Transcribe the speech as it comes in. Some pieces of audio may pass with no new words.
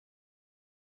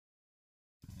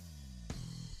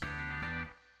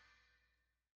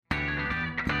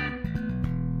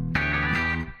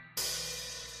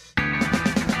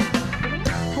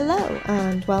Hello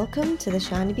and welcome to the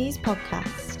Shiny Bees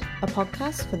podcast, a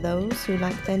podcast for those who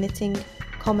like their knitting,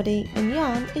 comedy and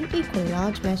yarn in equally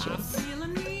large measures.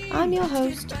 I'm your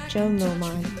host, Jo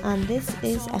Millmine, and this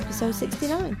is episode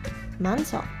 69, Man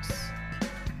Socks.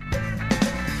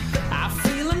 I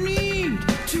feel a need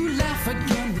to laugh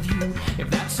again with you, if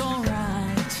that's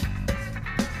alright.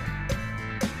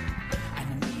 I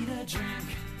need a drink,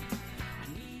 I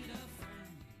need a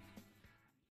friend.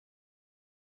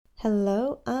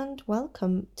 Hello and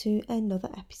welcome to another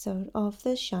episode of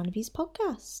the Shiny Bees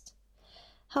podcast.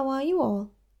 How are you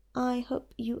all? I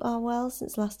hope you are well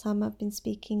since last time I've been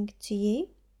speaking to you.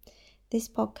 This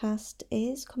podcast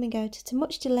is coming out at a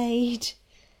much delayed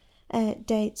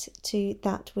date to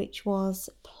that which was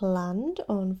planned,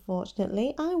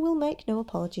 unfortunately. I will make no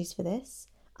apologies for this.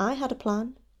 I had a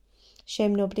plan.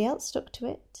 Shame nobody else stuck to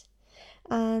it.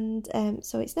 And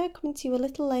so it's now coming to you a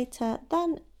little later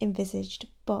than envisaged,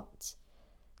 but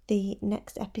the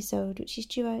next episode, which is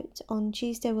due out on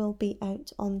Tuesday, will be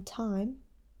out on time,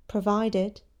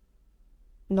 provided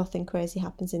nothing crazy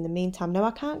happens in the meantime. Now,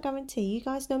 I can't guarantee, you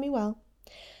guys know me well,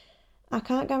 I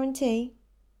can't guarantee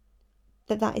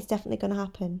that is definitely going to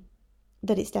happen,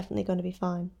 that it's definitely going to be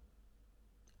fine.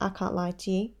 I can't lie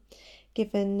to you,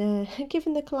 given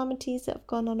the calamities that have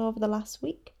gone on over the last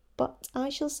week, but I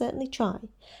shall certainly try,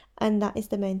 and that is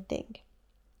the main thing.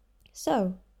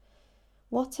 So,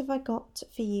 what have I got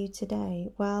for you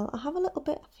today? Well, I have a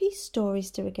few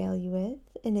stories to regale you with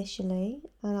initially,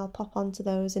 and I'll pop onto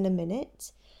those in a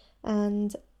minute.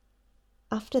 And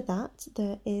after that,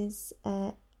 there is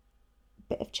a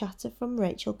bit of chatter from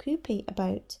Rachel Coopy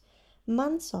about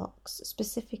man socks,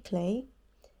 specifically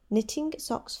knitting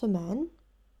socks for men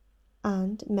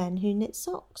and men who knit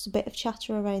socks. A bit of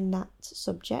chatter around that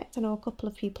subject. I know a couple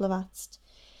of people have asked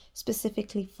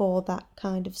specifically for that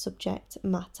kind of subject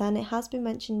matter, and it has been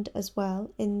mentioned as well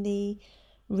in the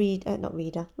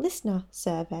listener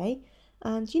survey.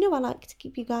 And I like to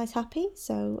keep you guys happy,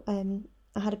 so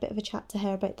I had a bit of a chat to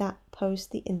her about that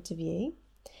post the interview.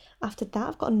 After that,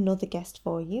 I've got another guest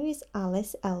for you, is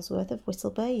Alice Ellsworth of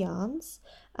Whistlebear Yarns.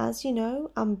 As you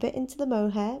know, I'm a bit into the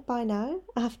mohair by now,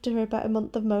 after about a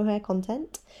month of mohair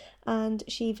content, and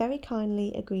she very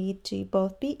kindly agreed to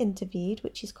both be interviewed,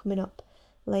 which is coming up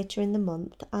later in the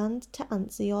month, and to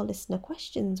answer your listener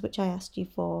questions, which I asked you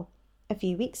for a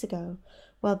few weeks ago.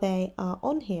 Well, they are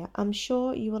on here. I'm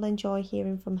sure you will enjoy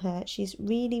hearing from her. She's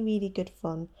really, really good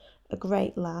fun, a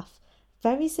great laugh,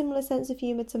 very similar sense of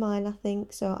humour to mine, I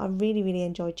think, so I really, really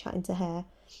enjoyed chatting to her,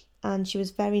 and she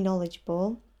was very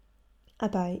knowledgeable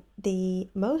about the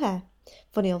mohair,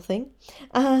 funny old thing,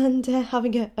 and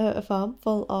having a farm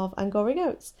full of Angora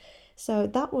goats. So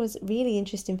that was really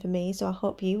interesting for me, so I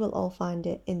hope you will all find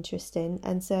it interesting,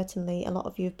 and certainly a lot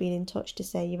of you have been in touch to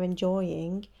say you're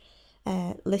enjoying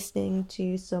listening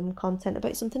to some content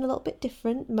about something a little bit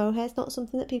different. Mohair's not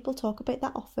something that people talk about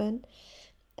that often,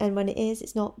 and when it is,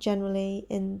 it's not generally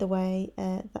in the way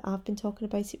that I've been talking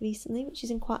about it recently, which is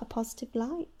in quite a positive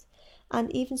light. And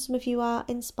even some of you are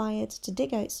inspired to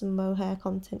dig out some mohair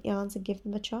content yarns and give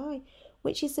them a try,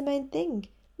 which is the main thing.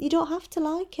 You don't have to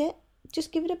like it,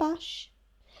 just give it a bash.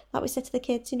 Like we said to the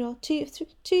kids,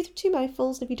 two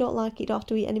mouthfuls, and if you don't like it, you don't have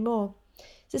to eat any more.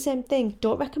 It's the same thing.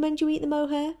 Don't recommend you eat the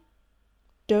mohair.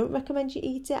 Don't recommend you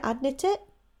eat it. I'd knit it.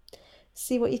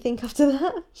 See what you think after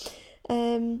that.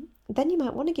 Then you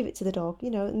might want to give it to the dog,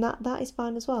 and that is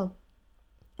fine as well.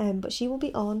 But she will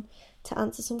be on to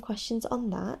answer some questions on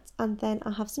that, and then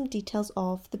I have some details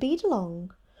of the bead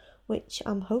along, which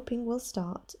I'm hoping will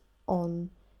start on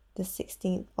the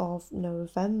 16th of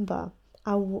November.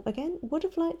 I would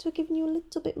have liked to have given you a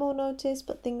little bit more notice,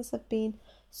 but things have been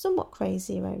somewhat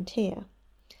crazy around here.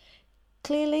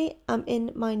 Clearly, I'm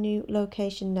in my new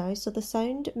location now, so the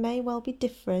sound may well be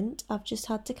different. I've just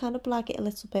had to kind of blag it a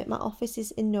little bit. My office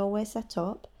is in no way set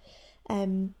up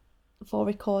for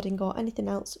recording or anything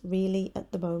else really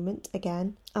at the moment.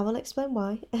 Again, I will explain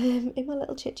why in my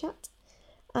little chit chat,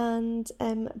 and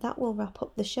that will wrap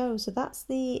up the show. So that's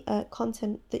the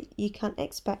content that you can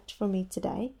expect from me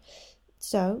today.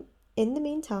 So in the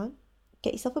meantime,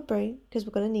 get yourself a brew, because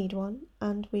we're going to need one,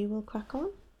 and we will crack on.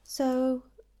 So,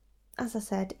 as I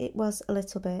said, it was a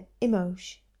little bit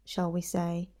emosh, shall we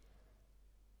say,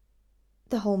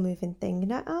 the whole moving thing.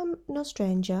 Now, I'm no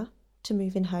stranger to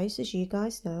moving house, as you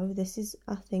guys know. This is,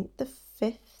 I think, the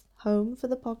 5th home for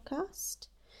the podcast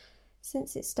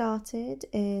since it started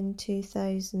in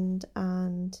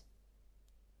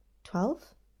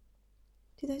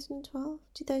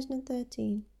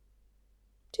 2013.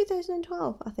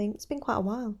 2012, I think. It's been quite a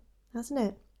while, hasn't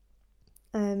it?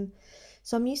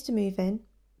 So I'm used to moving,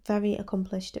 very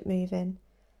accomplished at moving.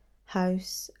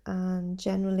 house and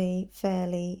generally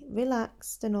fairly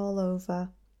relaxed and all over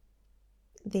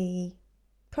the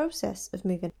process of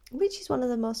moving, which is one of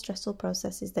the most stressful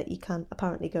processes that you can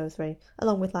apparently go through,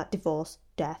 along with like divorce,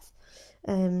 death,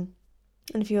 and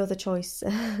a few other choice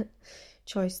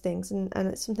things, and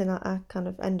it's something that I kind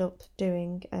of end up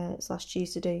doing /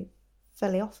 choose to do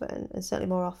fairly often, and certainly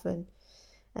more often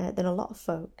than a lot of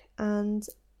folk. And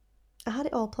I had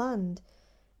it all planned.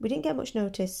 We didn't get much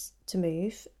notice to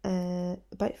move,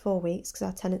 about 4 weeks, because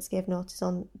our tenants gave notice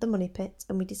on the Money Pit,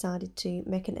 and we decided to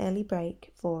make an early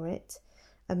break for it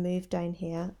and move down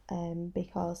here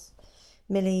because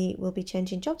Millie will be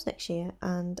changing jobs next year,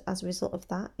 and as a result of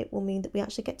that, it will mean that we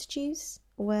actually get to choose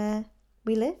where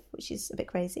we live, which is a bit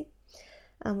crazy.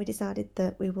 And we decided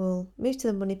that we will move to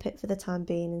the Money Pit for the time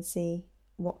being and see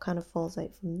what kind of falls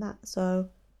out from that. So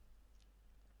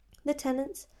the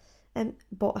tenants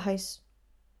bought a house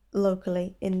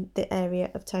locally in the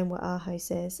area of town where our house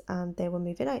is, and they were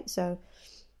moving out. So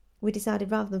we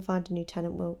decided rather than find a new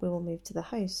tenant, we will move to the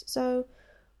house. So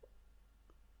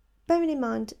bearing in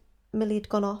mind, Millie had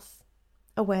gone off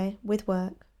away with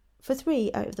work for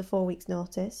 3 out of the 4 weeks'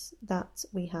 notice that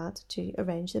we had to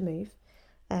arrange the move.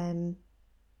 I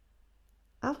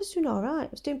was doing all right.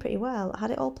 I was doing pretty well. I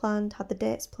had it all planned, had the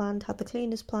dates planned, had the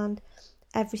cleaners planned,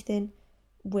 everything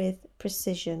with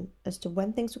precision as to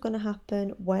when things were going to happen,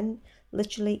 when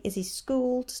literally Izzy's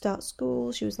school to start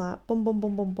school. She was like, bum, bum,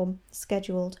 bum, bum, bum,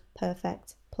 scheduled,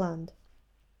 perfect, planned.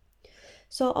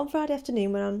 So on Friday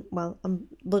afternoon, when I'm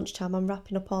lunchtime, I'm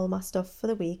wrapping up all of my stuff for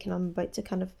the week, and I'm about to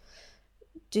kind of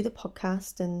do the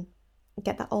podcast and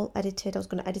get that all edited. I was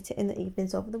going to edit it in the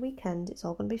evenings over the weekend. It's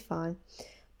all going to be fine.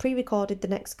 Pre-recorded the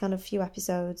next kind of few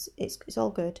episodes. It's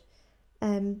all good.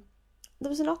 There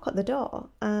was a knock at the door,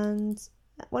 and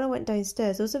when I went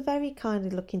downstairs, there was a very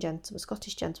kindly looking gentleman, a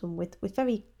Scottish gentleman with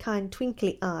very kind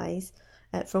twinkly eyes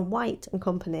from White and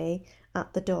Company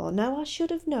at the door. Now, I should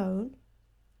have known,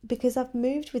 because I've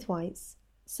moved with Whites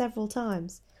several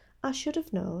times, I should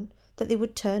have known that they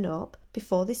would turn up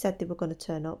before they said they were going to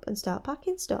turn up and start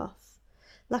packing stuff,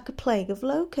 like a plague of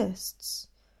locusts.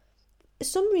 For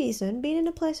some reason, being in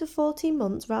a place for 14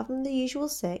 months rather than the usual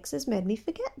 6 has made me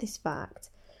forget this fact.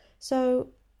 So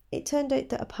it turned out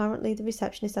that apparently the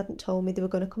receptionist hadn't told me they were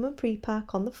going to come and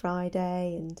pre-pack on the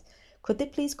Friday, and could they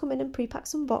please come in and pre-pack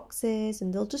some boxes,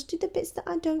 and they'll just do the bits that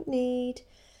I don't need,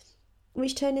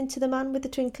 which turned into the man with the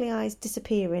twinkly eyes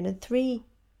disappearing and 3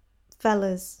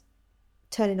 fellas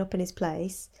turning up in his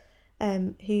place,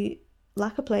 who,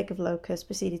 like a plague of locusts,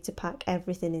 proceeded to pack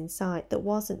everything in sight that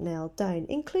wasn't nailed down,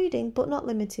 including, but not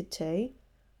limited to,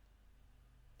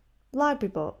 library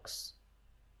books,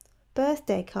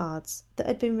 birthday cards that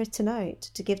had been written out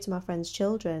to give to my friends'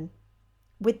 children,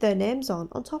 with their names on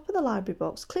top of the library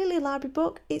books. Clearly a library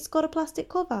book, it's got a plastic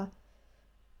cover.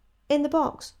 In the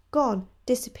box, gone,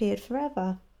 disappeared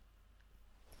forever.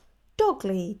 Dog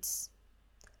leads,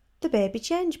 the baby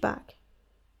change bag,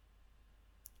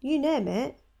 you name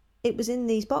it, it was in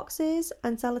these boxes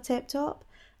and sellotaped up.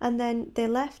 And then they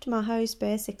left my house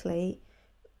basically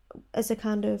as a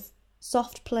kind of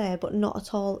soft play, but not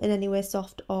at all in any way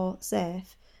soft or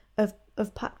safe,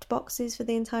 of packed boxes for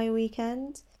the entire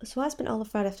weekend. So I spent all the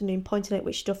Friday afternoon pointing out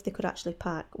which stuff they could actually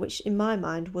pack, which in my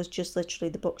mind was just literally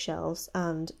the bookshelves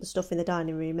and the stuff in the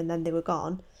dining room, and then they were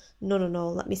gone. No,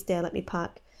 let me stay, let me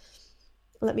pack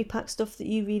stuff that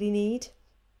you really need.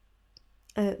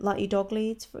 Like your dog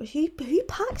leads. Who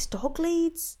packs dog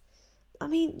leads? I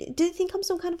mean, do you think I'm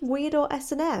some kind of weirdo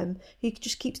S&M who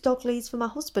just keeps dog leads for my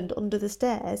husband under the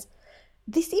stairs?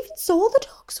 They even saw the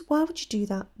dogs. Why would you do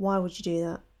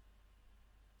that?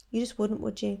 You just wouldn't,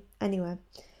 would you? Anyway,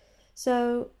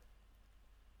 so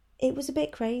it was a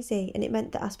bit crazy, and it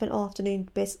meant that I spent all afternoon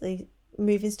basically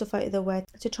moving stuff out of the way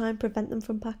to try and prevent them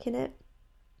from packing it,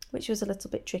 which was a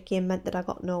little bit tricky and meant that I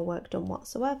got no work done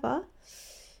whatsoever,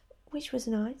 which was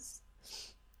nice.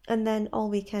 And then all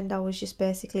weekend I was just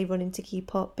basically running to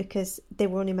keep up, because they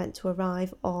were only meant to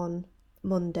arrive on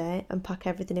Monday and pack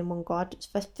everything in one go. I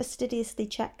just fastidiously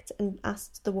checked and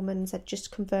asked the woman and said,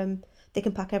 just confirm they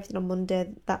can pack everything on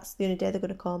Monday, that's the only day they're going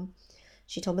to come.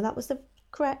 She told me that was the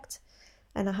correct,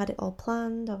 and I had it all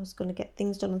planned. I was going to get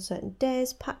things done on certain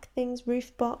days, pack things,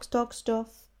 roof box, dog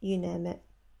stuff, you name it.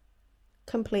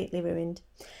 Completely ruined.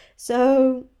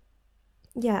 So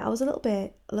yeah, I was a little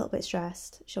bit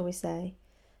stressed, shall we say,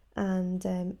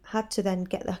 and had to then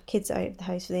get the kids out of the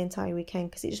house for the entire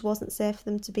weekend, because it just wasn't safe for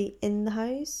them to be in the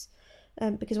house,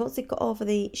 because once they got over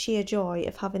the sheer joy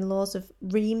of having loads of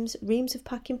reams of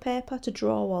packing paper to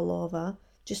draw all over,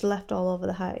 just left all over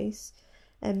the house,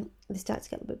 they started to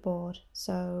get a little bit bored.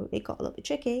 So it got a little bit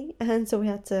tricky, and so we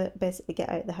had to basically get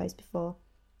out of the house before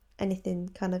anything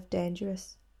kind of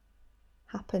dangerous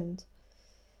happened.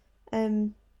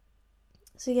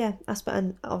 So yeah, I spent,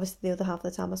 and obviously the other half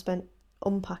of the time I spent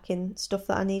unpacking stuff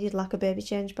that I needed, like a baby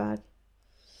change bag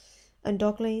and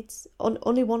dog leads,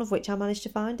 only one of which I managed to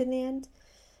find in the end.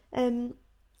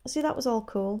 So that was all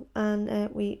cool, and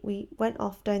we went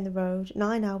off down the road,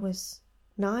 9 hours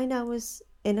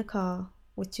in a car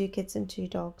with 2 kids and 2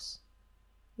 dogs.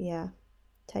 Yeah,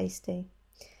 tasty.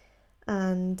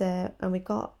 And we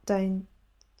got down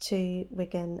to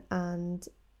Wigan, and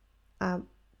I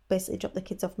basically dropped the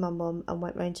kids off my mum and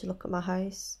went round to look at my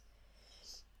house,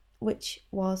 which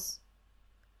was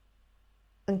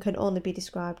and can only be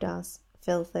described as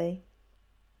filthy.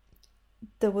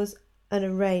 There was an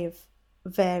array of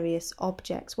various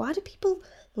objects. Why do people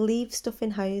leave stuff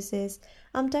in houses?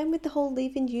 I'm down with the whole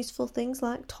leaving useful things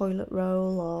like toilet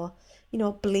roll or,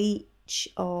 bleach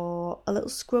or a little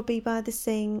scrubby by the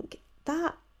sink.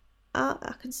 That,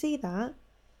 I can see that.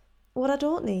 What I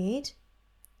don't need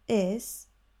is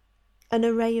an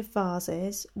array of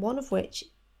vases, one of which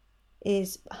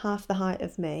is half the height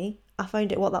of me. I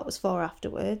found out what that was for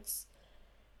afterwards.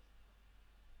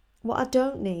 What I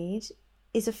don't need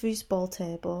is a foosball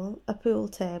table, a pool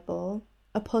table,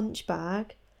 a punch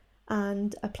bag,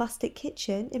 and a plastic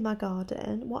kitchen in my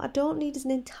garden. What I don't need is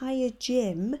an entire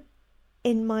gym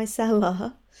in my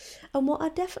cellar. And what I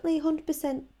definitely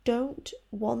 100% don't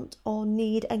want or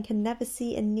need and can never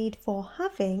see a need for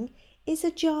having is a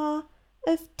jar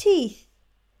of teeth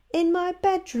in my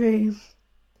bedroom.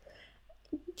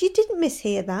 You didn't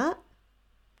mishear that.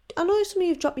 I know some of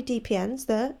you have dropped your DPNs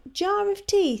there. Jar of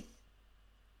teeth.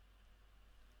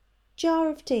 Jar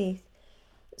of teeth.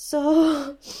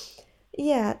 So,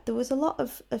 yeah, there was a lot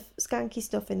of skanky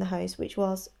stuff in the house, which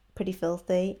was pretty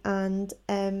filthy. And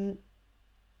there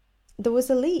was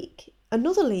a leak.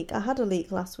 Another leak. I had a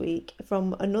leak last week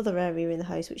from another area in the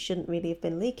house, which shouldn't really have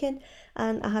been leaking.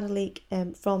 And I had a leak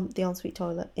from the ensuite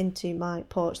toilet into my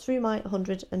porch through my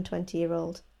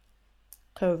 120-year-old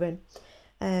Coven.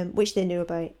 Which they knew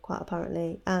about, quite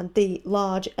apparently. And the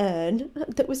large urn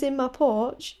that was in my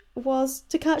porch was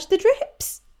to catch the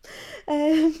drips.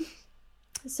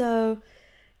 So,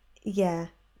 yeah,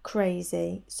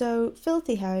 crazy. So,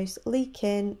 filthy house,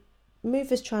 leaking,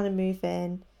 movers trying to move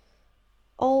in,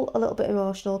 all a little bit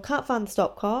emotional. Can't find the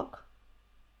stopcock.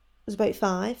 There's about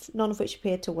 5, none of which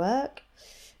appeared to work.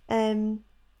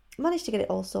 Managed to get it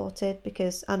all sorted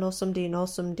because I know somebody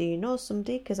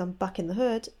because I'm back in the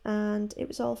hood, and it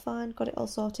was all fine. Got it all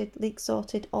sorted, leak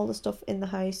sorted, all the stuff in the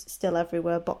house still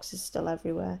everywhere, boxes still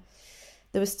everywhere.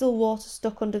 There was still water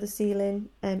stuck under the ceiling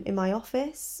in my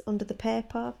office under the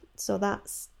paper, so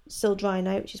that's still drying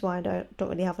out, which is why I don't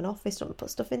really have an office. Don't put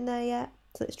stuff in there yet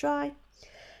so it's dry.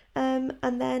 And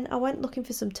then I went looking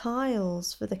for some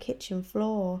tiles for the kitchen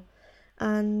floor.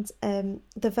 And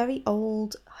the very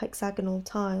old hexagonal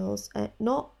tiles,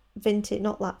 not vintage,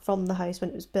 not like from the house when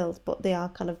it was built, but they are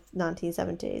kind of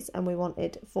 1970s, and we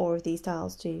wanted 4 of these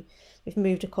tiles we've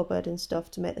moved a cupboard and stuff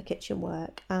to make the kitchen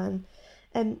work, and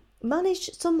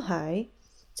managed somehow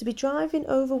to be driving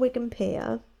over Wigan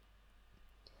Pier,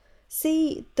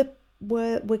 see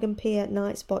where Wigan Pier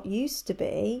night spot used to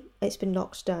be, it's been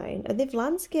knocked down, and they've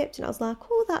landscaped, and I was like,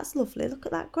 oh, that's lovely, look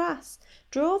at that grass.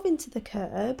 Drove into the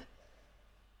curb,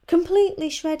 completely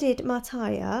shredded my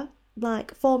tyre,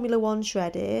 like Formula 1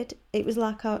 shredded. It was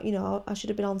like, I should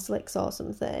have been on slicks or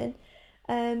something.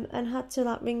 And had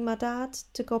to ring my dad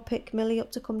to go pick Millie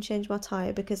up to come change my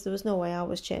tyre, because there was no way I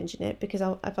was changing it, because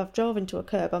if I've drove into a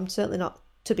curb, I'm certainly not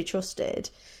to be trusted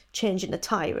changing a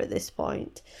tyre at this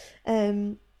point.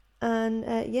 Space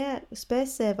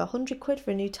saver, £100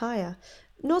 for a new tyre.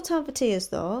 No time for tears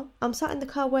though. I'm sat in the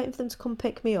car waiting for them to come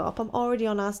pick me up. I'm already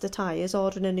on Asda Tyres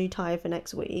ordering a new tyre for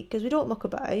next week, because we don't muck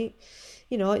about.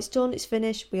 It's done, it's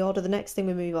finished, we order the next thing,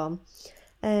 we move on.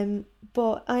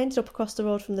 But I ended up across the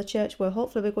road from the church where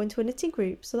hopefully we're going to a knitting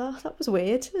group, so that was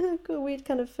weird. A weird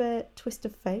kind of twist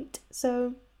of fate.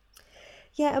 So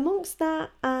yeah, amongst that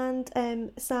and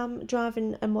Sam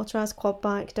driving a motorised quad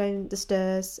bike down the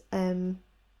stairs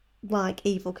like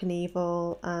Evel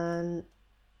Knievel and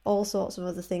all sorts of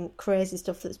other crazy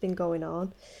stuff that's been going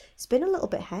on. It's been a little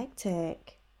bit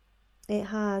hectic. It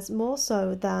has, more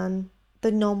so than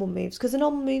the normal moves. Because the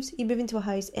normal moves, you move into a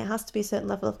house, it has to be a certain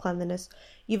level of cleanliness.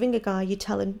 You ring a guy, you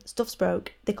tell him stuff's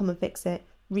broke, they come and fix it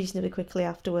reasonably quickly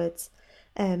afterwards.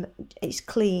 It's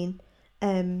clean.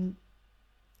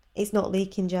 It's not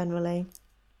leaking generally.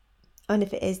 And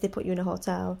if it is, they put you in a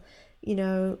hotel.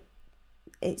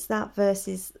 it's that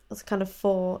versus kind of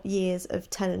 4 years of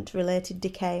tenant-related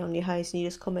decay on your house, and you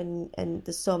just come in and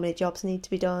there's so many jobs need to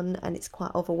be done, and it's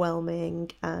quite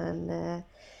overwhelming. And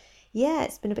yeah,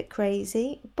 it's been a bit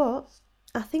crazy, but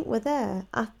I think we're there.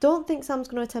 I don't think Sam's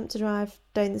going to attempt to drive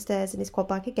down the stairs in his quad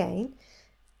bike again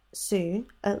soon,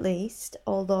 at least.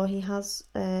 Although he has,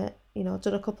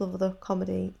 done a couple of other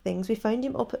comedy things. We found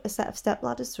him up at a set of step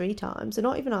ladders 3 times. They're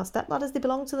not even our step ladders; they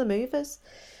belong to the movers.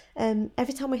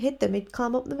 Every time we hid them, he'd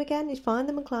climb up them again. He'd find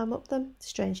them and climb up them.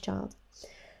 Strange child.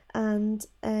 And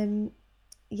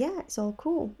yeah, it's all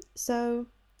cool. So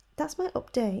that's my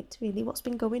update, really. What's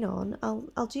been going on?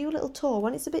 I'll do a little tour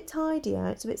when it's a bit tidier.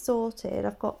 It's a bit sorted.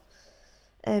 I've got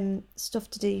stuff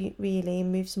to do really,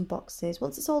 and move some boxes.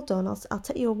 Once it's all done, I'll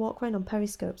take you a walk around on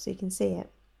Periscope so you can see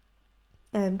it.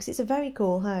 Because it's a very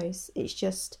cool house. It's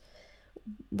just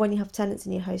when you have tenants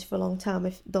in your house for a long time,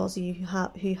 if those of you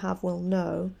who have will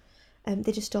know,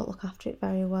 they just don't look after it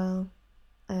very well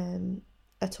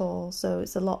at all. So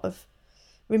it's a lot of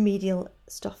remedial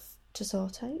stuff to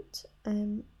sort out.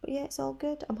 But yeah, it's all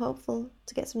good. I'm hopeful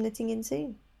to get some knitting in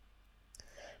soon.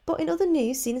 But in other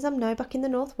news, seeing as I'm now back in the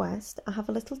northwest, I have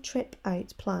a little trip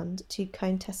out planned to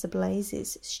Countessa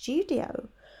Blaze's studio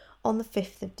on the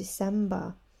 5th of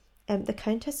December. The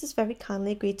Countess has very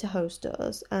kindly agreed to host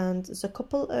us, and there's a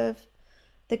couple of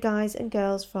the guys and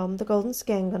girls from the Golden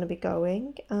Skein going to be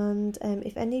going. And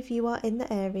if any of you are in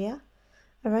the area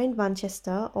around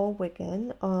Manchester or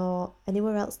Wigan or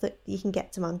anywhere else that you can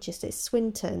get to Manchester, it's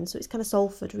Swinton, so it's kind of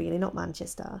Salford really, not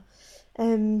Manchester.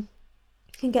 You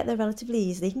can get there relatively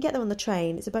easily. You can get there on the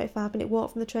train. It's about a 5-minute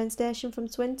walk from the train station from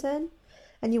Swinton.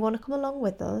 And you want to come along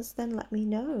with us, then let me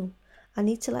know. I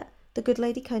need to let the good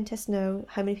lady Countess know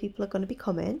how many people are going to be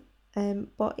coming.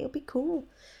 But it'll be cool.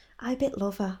 I a bit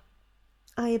love her.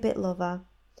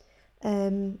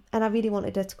 And I really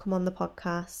wanted her to come on the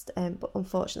podcast, but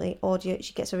unfortunately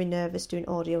she gets very nervous doing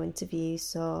audio interviews,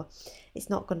 so it's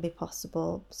not going to be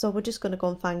possible. So we're just going to go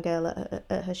and fangirl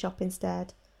at her shop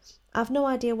instead. I've no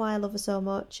idea why I love her so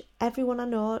much. Everyone I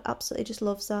know absolutely just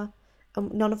loves her,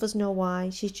 and none of us know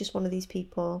why. She's just one of these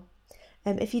people.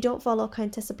 If you don't follow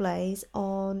Countessa Blaze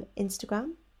on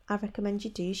Instagram, I recommend you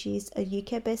do. She's a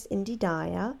UK-based indie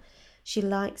dyer. She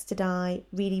likes to dye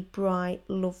really bright,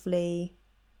 lovely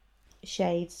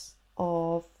shades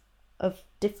of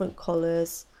different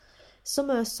colours.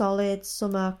 Some are solid,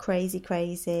 some are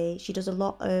crazy. She does a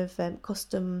lot of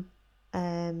custom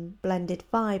blended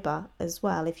fibre as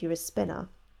well if you're a spinner.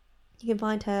 You can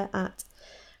find her at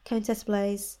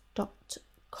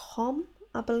countessblaze.com,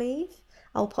 I believe.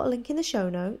 I'll put a link in the show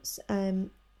notes.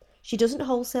 She doesn't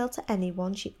wholesale to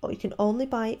anyone. You can only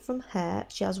buy it from her.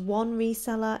 She has one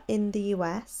reseller in the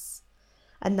US,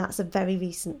 and that's a very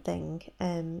recent thing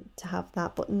to have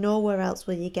that. But nowhere else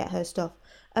will you get her stuff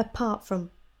apart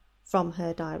from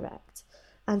her direct.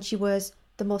 And she wears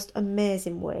the most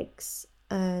amazing wigs,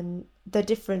 and they're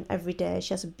different every day.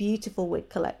 She has a beautiful wig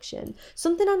collection,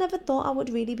 something I never thought I would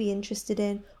really be interested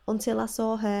in until I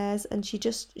saw hers, and she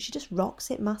just rocks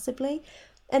it massively.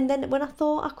 And then when I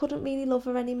thought I couldn't really love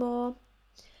her anymore,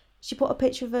 she put a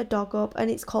picture of her dog up,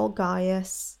 and it's called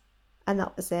Gaius, and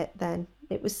that was it then.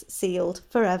 It was sealed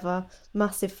forever.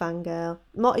 Massive fangirl.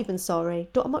 Not even sorry.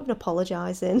 I'm not even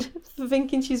apologising for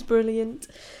thinking she's brilliant.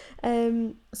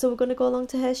 So we're going to go along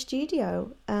to her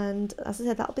studio, and as I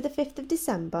said, that'll be the 5th of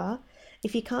December.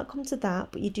 If you can't come to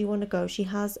that but you do want to go, she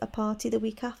has a party the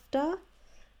week after.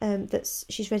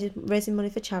 She's raising money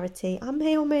for charity. I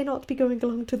may or may not be going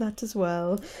along to that as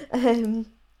well. And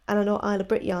I know Isla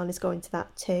Brit Yarn is going to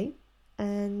that too.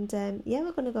 And yeah,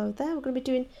 we're going to go there. We're going to be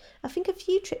doing, I think, a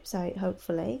few trips out,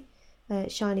 hopefully.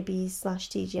 Shiny Bees /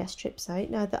 TGS trips out,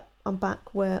 now that I'm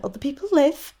back where other people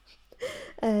live.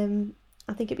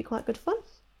 I think it'd be quite good fun.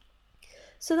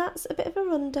 So that's a bit of a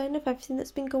rundown of everything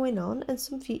that's been going on and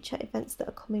some future events that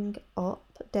are coming up,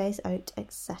 days out,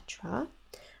 etc.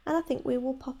 And I think we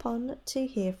will pop on to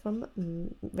hear from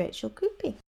Rachel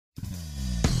Coopy.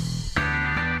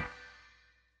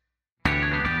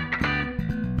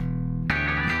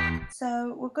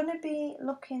 So we're going to be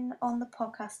looking on the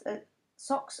podcast at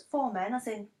socks for men, as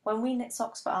in when we knit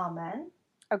socks for our men.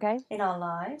 Okay. In our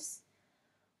lives.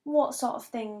 What sort of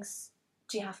things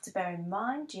do you have to bear in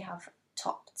mind? Do you have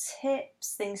top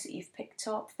tips, things that you've picked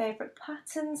up, favourite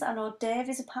patterns? I know Dave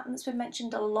is a pattern that's been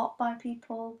mentioned a lot by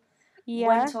people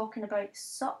when talking about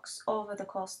socks over the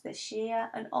course of this year,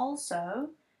 and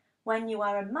also when you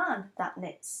are a man that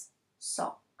knits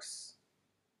socks.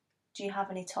 Do you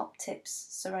have any top tips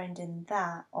surrounding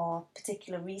that, or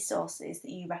particular resources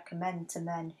that you recommend to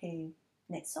men who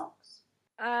knit socks?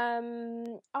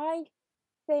 I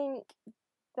think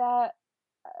that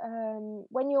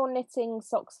when you're knitting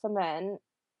socks for men,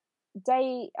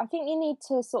 I think you need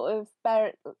to sort of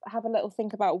have a little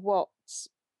think about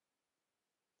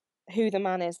who the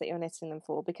man is that you're knitting them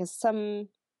for, because some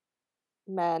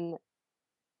men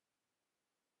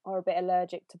are a bit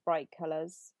allergic to bright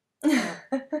colours.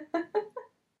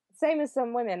 Same as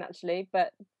some women, actually,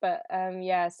 but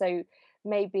yeah. So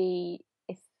maybe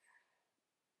if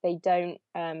they don't,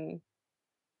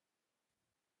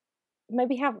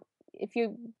 if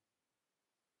you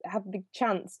have the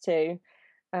chance to,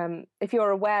 if you're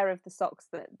aware of the socks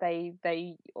that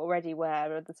they already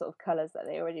wear, or the sort of colours that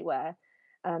they already wear,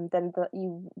 then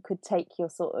you could take your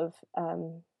sort of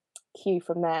cue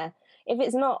from there. If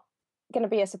it's not going to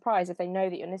be a surprise, if they know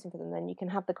that you're knitting for them, then you can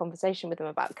have the conversation with them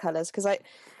about colours, because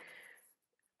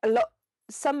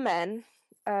some men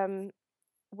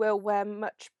will wear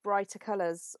much brighter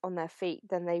colours on their feet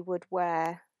than they would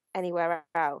wear anywhere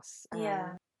else.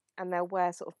 Yeah. And they'll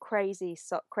wear sort of crazy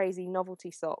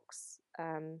novelty socks.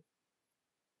 And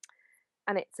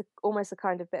it's almost a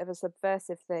kind of bit of a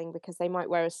subversive thing, because they might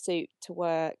wear a suit to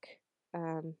work,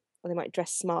 or they might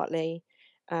dress smartly,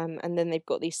 and then they've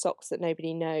got these socks that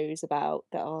nobody knows about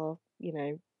that are,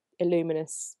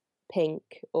 illuminous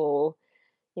pink, or,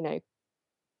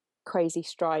 crazy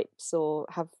stripes, or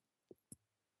have,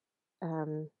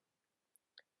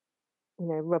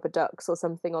 rubber ducks or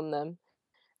something on them.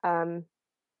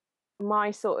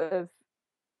 My sort of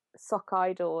sock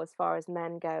idol, as far as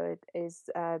men go, is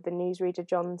the newsreader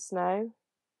Jon Snow,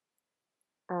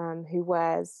 who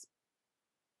wears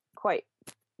quite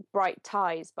bright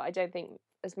ties, but I don't think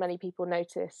as many people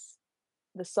notice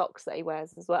the socks that he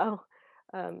wears as well.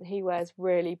 He wears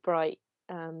really bright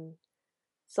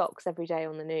socks every day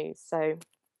on the news, so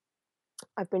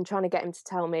I've been trying to get him to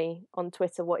tell me on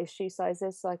Twitter what his shoe size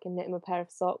is, so I can knit him a pair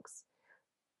of socks,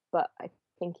 but I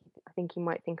think he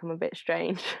might think I'm a bit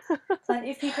strange.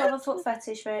 Plenty of people have a foot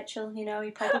fetish, Rachel. He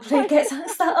probably gets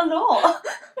asked that a lot.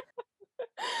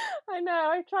 I know,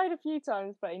 I've tried a few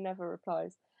times, but he never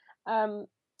replies. So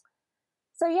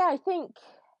yeah, I think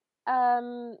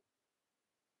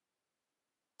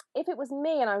if it was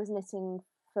me and I was knitting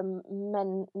for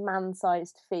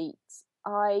man-sized feet,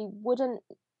 my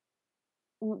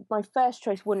first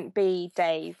choice wouldn't be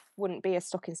a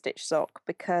stocking stitch sock,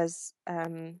 because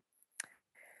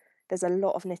there's a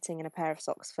lot of knitting in a pair of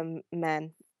socks for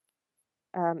men.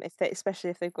 Especially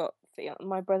if they've got,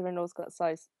 my brother-in-law's got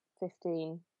size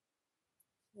 15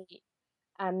 feet,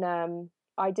 and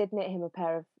I did knit him a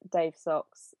pair of Dave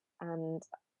socks, and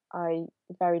I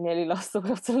very nearly lost the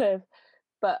will to live.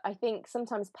 But I think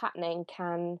sometimes patterning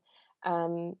can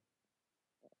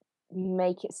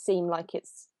make it seem like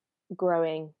it's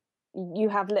growing. You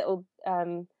have little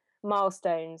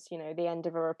milestones, the end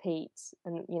of a repeat,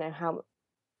 and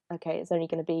it's only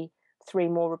going to be 3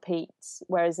 more repeats,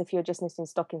 whereas if you're just knitting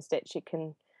stocking stitch, it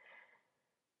can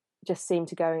just seem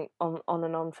to go on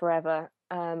and on forever.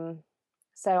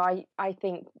 So I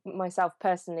think myself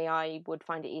personally, I would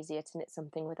find it easier to knit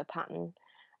something with a pattern.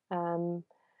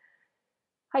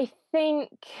 I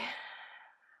think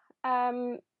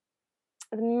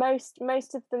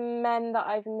most of the men that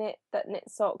I've knit that knit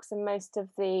socks, and most of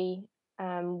the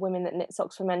women that knit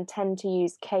socks for men, tend to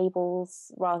use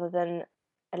cables rather than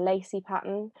a lacy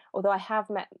pattern. Although I have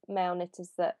met male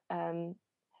knitters that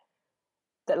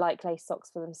like lace socks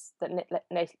for them, that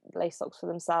knit lace socks for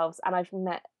themselves, and I've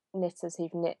met knitters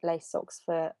who've knit lace socks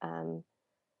for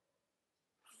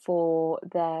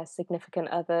their significant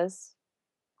others.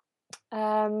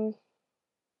 So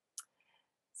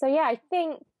yeah, I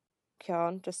think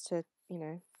yarn, just to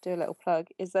do a little plug,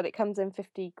 is that it comes in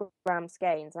 50-gram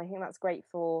skeins, and I think that's great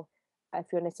for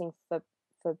if you're knitting for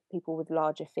people with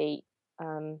larger feet,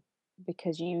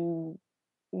 because you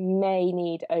may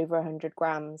need over 100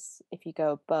 grams if you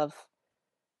go above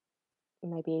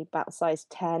maybe about size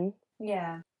 10.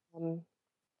 Yeah.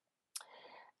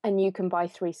 And you can buy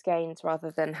 3 skeins rather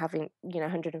than having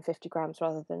 150 grams,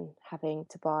 rather than having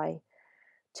to buy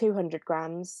 200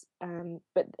 grams.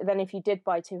 But then if you did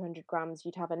buy 200 grams,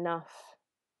 you'd have enough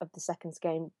of the second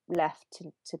skein left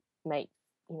to make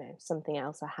something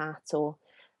else, a hat, or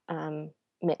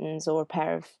mittens, or a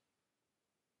pair of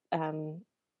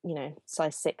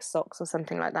size 6 socks, or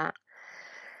something like that.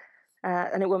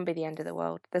 And it wouldn't be the end of the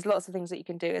world. There's lots of things that you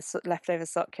can do as leftover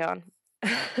sock yarn.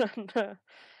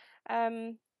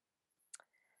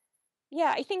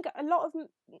 Yeah, I think a lot of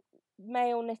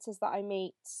male knitters that I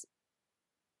meet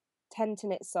tend to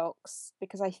knit socks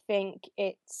because I think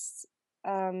it's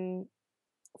for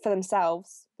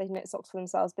themselves. They knit socks for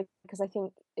themselves because I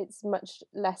think it's much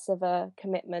less of a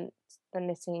commitment than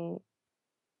knitting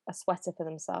a sweater for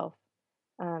themselves.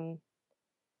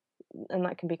 and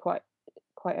that can be quite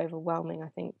overwhelming, I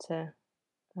think, to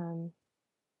I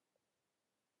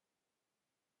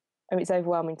mean, it's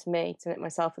overwhelming to me to knit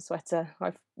myself a sweater.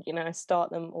 I start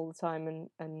them all the time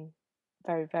and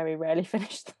very, very rarely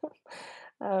finish them.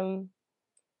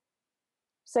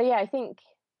 So yeah, I think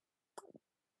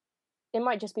it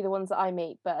might just be the ones that I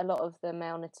meet, but a lot of the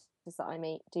male knitters that I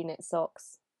meet do knit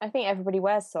socks. I think everybody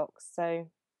wears socks, so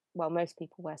most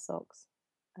people wear socks.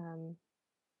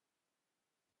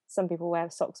 Some people wear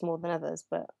socks more than others,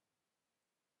 but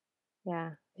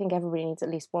yeah, I think everybody needs at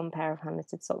least one pair of hand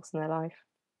knitted socks in their life.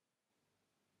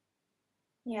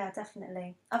 Yeah,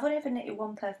 definitely. I've only ever knitted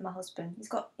one pair for my husband.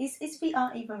 His feet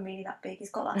aren't even really that big. He's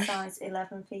got like size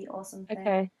 11 feet or something.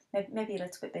 Okay. Maybe a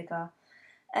little bit bigger.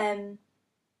 And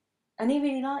he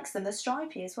really likes them. They're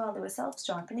stripy as well. They were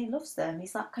self-striped and he loves them.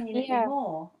 He's like, can you knit me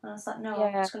more? And I was like, no,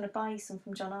 I'm just going to buy you some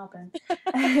from John Arbon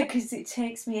because it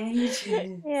takes me ages.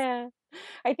 Yeah.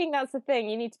 I think that's the thing.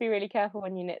 You need to be really careful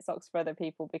when you knit socks for other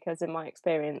people because in my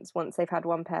experience, once they've had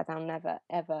one pair, they'll never,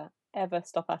 ever, ever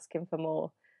stop asking for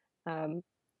more.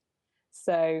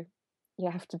 So you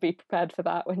have to be prepared for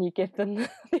that when you give them the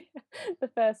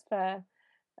first pair.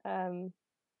 But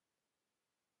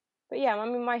yeah, I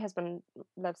mean, my husband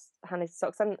loves hand-knitted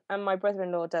socks, and my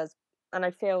brother-in-law does, and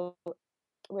I feel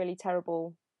really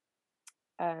terrible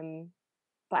that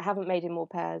I haven't made him more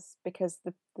pairs because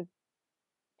the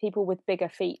people with bigger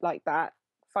feet like that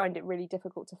find it really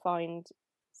difficult to find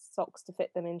socks to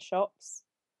fit them in shops.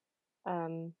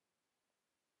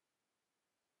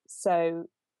 So,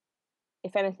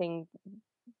 if anything,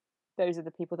 those are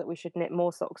the people that we should knit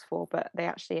more socks for, but they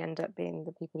actually end up being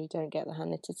the people who don't get the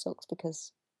hand-knitted socks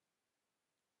because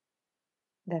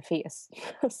their feet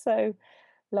are so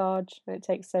large and it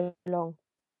takes so long.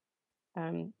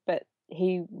 But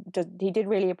he did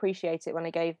really appreciate it when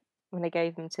I gave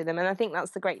them to them, and I think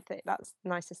that's the great thing. That's the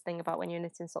nicest thing about when you're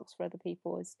knitting socks for other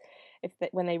people is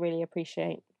when they really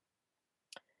appreciate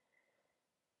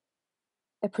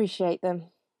them.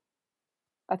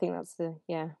 I think that's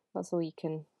all you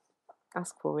can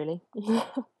ask for, really.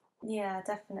 Yeah,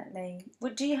 definitely.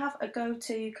 Do you have a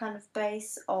go-to kind of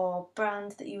base or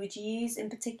brand that you would use in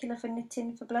particular for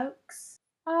knitting for blokes?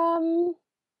 I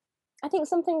think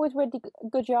something with really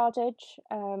good yardage.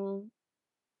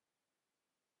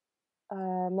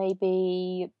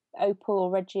 Maybe Opal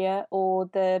or Regia or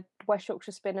the West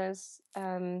Yorkshire Spinners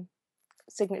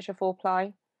signature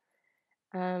 4-ply.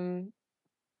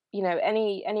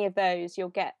 Any of those, you'll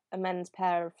get a men's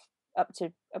pair of up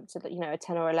to a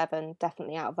 10 or 11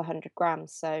 definitely out of 100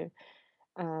 grams. So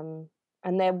they'll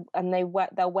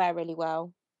wear really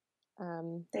well.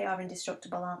 They are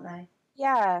indestructible, aren't they?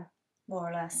 Yeah, more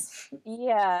or less.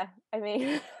 Yeah, I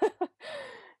mean,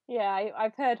 yeah,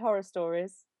 I've heard horror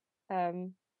stories,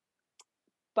 but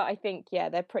I think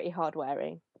they're pretty hard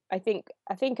wearing. I think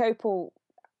Opal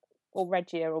or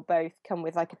Regia or both come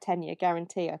with like a 10-year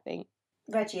guarantee. I think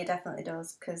Regia definitely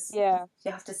does because yeah,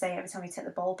 you have to say every time you take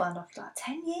the ball band off, like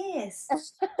 10 years.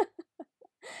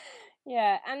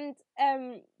 yeah, and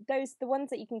the ones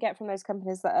that you can get from those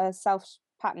companies that are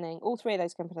self-patterning. All three of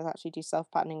those companies actually do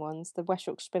self-patterning ones. The West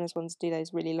Yorkshire Spinners ones do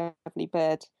those really lovely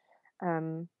bird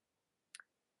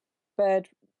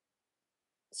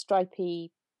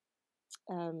stripy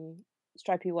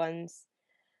ones,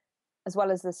 as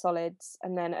well as the solids.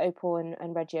 And then Opal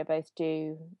and Regia both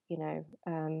do,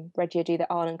 Regia do the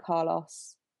Arne and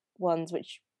Carlos ones,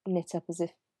 which knit up as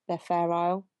if they're Fair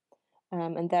Isle,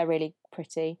 and they're really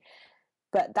pretty.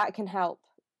 But that can help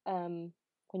when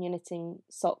you're knitting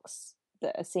socks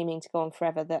that are seeming to go on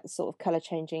forever, that sort of colour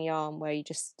changing yarn where you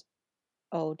just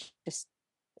on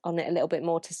it a little bit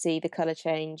more to see the colour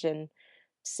change and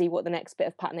to see what the next bit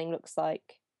of patterning looks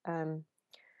like.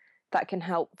 That can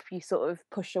help you sort of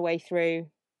push your way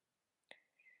through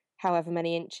however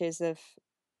many inches of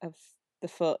the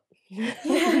foot.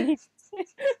 Yeah.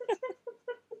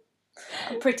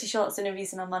 I'm pretty sure that's the only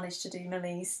reason I managed to do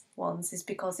Millie's ones is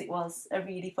because it was a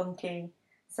really funky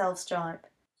self stripe.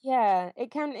 Yeah,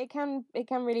 it can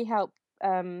really help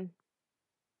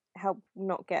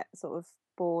not get sort of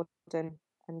bored and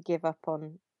give up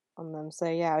on them. So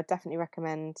yeah, I would definitely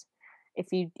recommend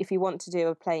if you want to do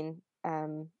a plain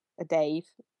a Dave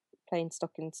plain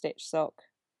stocking stitch sock,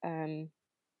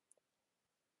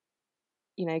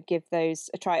 give those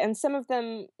a try. And some of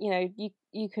them, you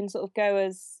can sort of go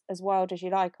as wild as you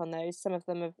like on those. Some of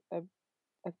them have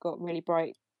got really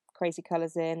bright, crazy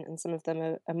colours in, and some of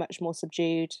them are much more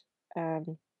subdued.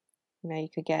 You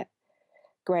could get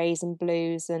greys and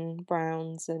blues and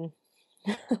browns and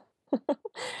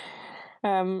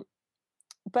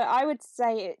but I would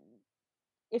say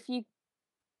if you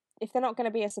if they're not going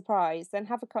to be a surprise, then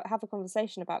have a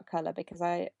conversation about colour, because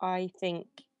I think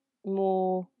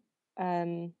more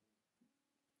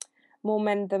more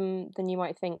men than you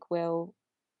might think will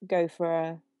go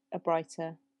for a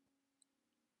brighter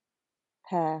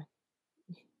pair.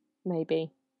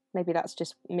 Maybe that's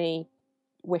just me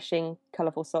wishing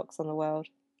colourful socks on the world,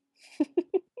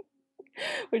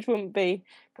 which wouldn't be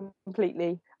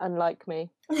completely unlike me.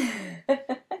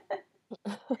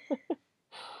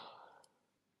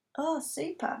 Oh,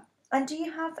 super. And do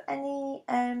you have any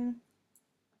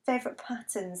favourite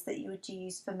patterns that you would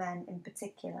use for men in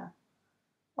particular?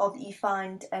 Or that you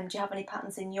find, do you have any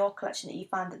patterns in your collection that you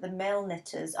find that the male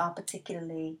knitters are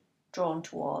particularly drawn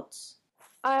towards?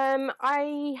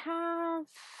 I have.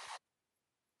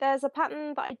 There's a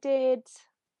pattern that I did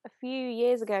a few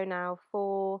years ago now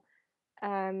for.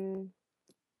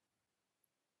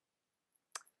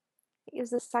 It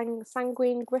was a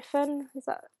Sanguine Griffin. Is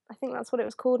that? I think that's what it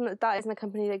was called. And that isn't a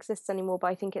company that exists anymore, but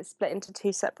I think it's split into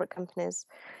two separate companies.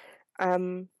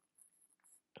 And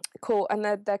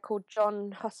they're called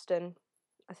John Huston,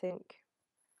 I think,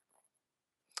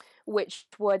 which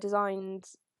were designed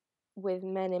with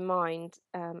men in mind,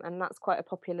 and that's quite a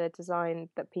popular design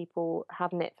that people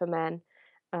have knit for men,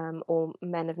 or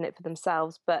men have knit for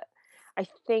themselves. But I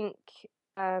think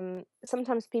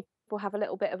sometimes people have a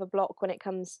little bit of a block when it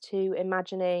comes to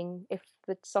imagining, if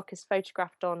the sock is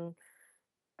photographed on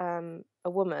a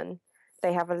woman,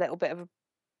 they have a little bit of a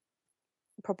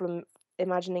problem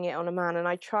imagining it on a man. And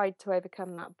I tried to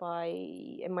overcome that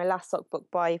in my last sock book,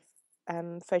 by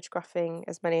photographing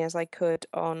as many as I could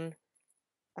on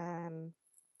a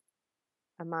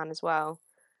man as well.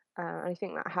 And I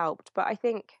think that helped. But I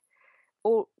think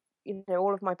all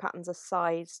of my patterns are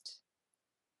sized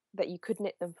that you could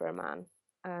knit them for a man.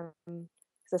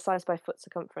 They're sized by foot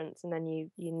circumference, and then you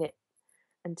knit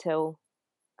until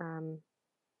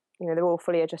they're all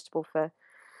fully adjustable for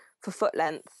foot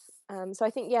length. So I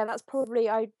think that's probably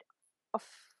I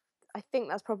think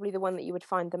that's probably the one that you would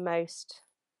find the most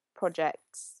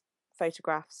projects,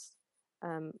 photographs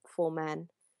for men.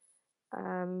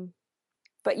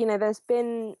 But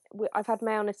I've had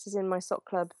male knitters in my sock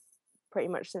club pretty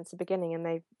much since the beginning, and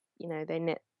they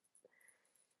knit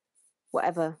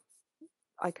whatever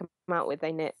I come out with.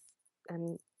 They knit,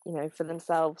 and for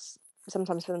themselves,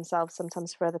 sometimes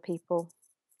sometimes for other people.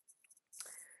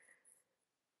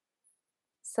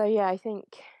 So I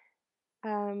think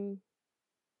I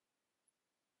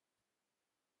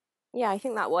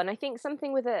think that one. I think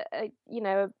something with a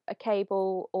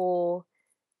cable, or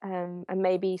and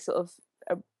maybe sort of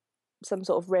some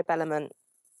sort of rib element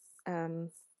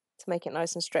to make it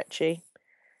nice and stretchy.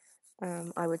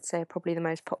 I would say are probably the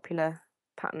most popular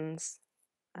patterns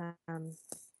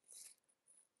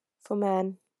for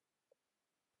men.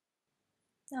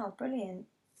 Oh, brilliant.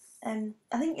 I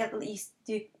think at least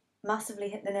you massively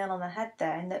hit the nail on the head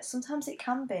there, in that sometimes it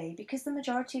can be, because the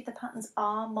majority of the patterns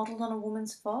are modelled on a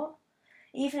woman's foot.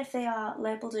 Even if they are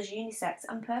labelled as unisex,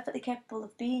 and perfectly capable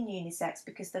of being unisex,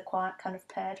 because they're quite kind of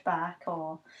pared back,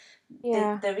 or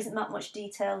there isn't that much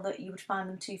detail that you would find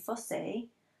them too fussy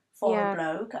for a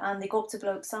bloke, and they go up to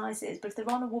bloke sizes. But if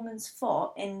they're on a woman's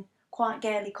foot in quite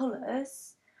gaily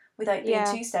colours, without being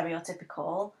too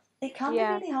stereotypical, it can be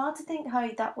really hard to think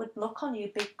how that would look on your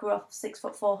big, gruff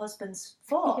 6'4" husband's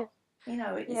foot.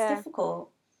 It's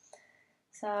difficult.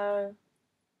 So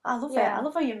I love it. I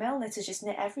love how your male knitters just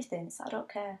knit everything. So I don't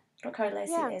care. I don't care how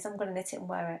lacy it is. I'm going to knit it and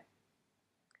wear it.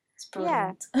 It's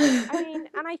brilliant. I mean,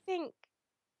 and I think,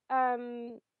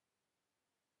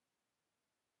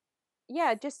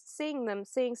 just seeing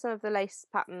some of the lace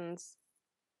patterns,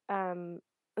 and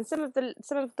some of the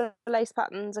lace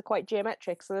patterns are quite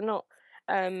geometric, so they're not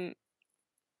in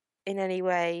any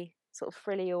way sort of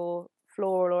frilly or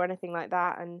floral or anything like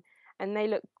that, and they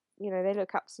look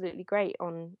absolutely great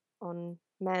on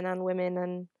men and women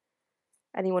and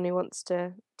anyone who wants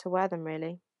to wear them,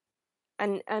 really.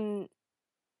 And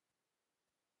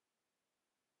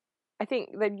I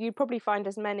think that you'd probably find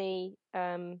as many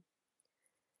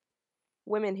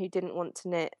women who didn't want to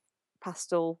knit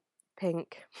pastel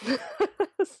pink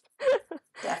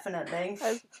Definitely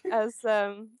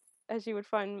as you would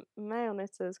find male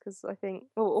knitters, because I think,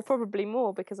 or probably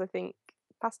more, because I think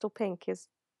pastel pink is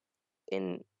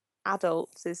in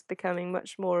adults is becoming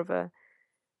much more of a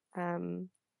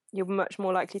you're much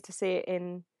more likely to see it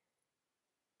in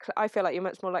I feel like you're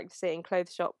much more likely to see it in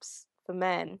clothes shops for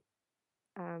men,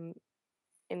 in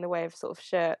the way of sort of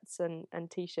shirts and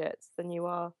t-shirts, than you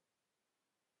are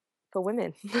for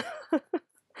women.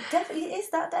 Definitely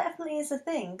is a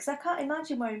thing, because I can't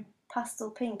imagine wearing pastel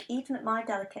pink even at my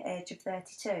delicate age of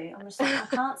 32. I'm just like, I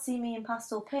can't see me in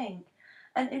pastel pink.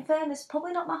 And in fairness,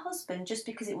 probably not my husband, just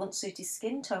because it won't suit his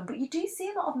skin tone. But you do see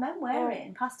a lot of men wear it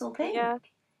in pastel pink. Yeah.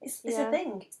 It's a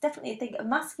thing. It's definitely a thing. A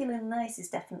masculine lace is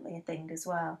definitely a thing as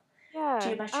well. Yeah.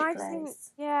 Geometric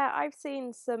lace. I've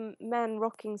seen some men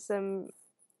rocking some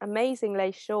amazing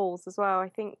lace shawls as well. I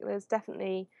think there's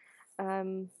definitely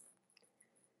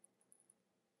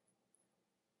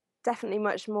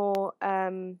much more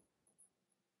I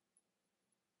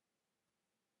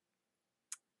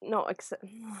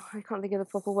can't think of the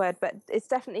proper word, but it's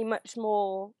definitely much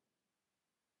more,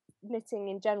 knitting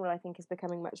in general I think is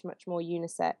becoming much more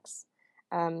unisex,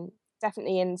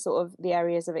 definitely in sort of the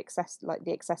areas of like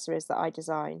the accessories that I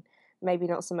design, maybe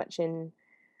not so much in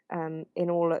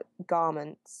all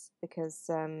garments, because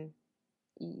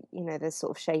there's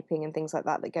sort of shaping and things like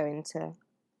that go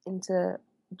into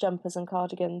jumpers and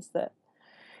cardigans that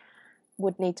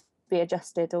would need to be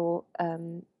adjusted, or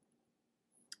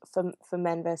for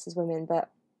men versus women. But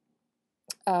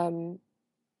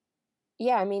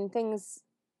yeah, I mean, things,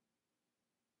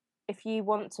 if you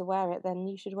want to wear it, then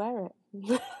you should wear it.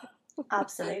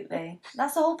 Absolutely.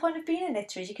 That's the whole point of being a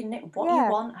knitter, is you can knit what you Yeah.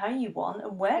 want, how you want,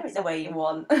 and wear it the way you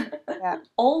want. Yeah.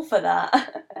 All for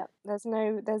that. Yeah. There's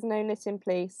no knitting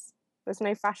police. There's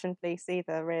no fashion police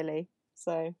either, really.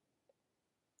 So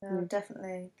No,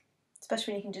 definitely.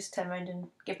 Especially when you can just turn around and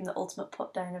give them the ultimate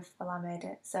put down of, well, I made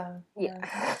it. So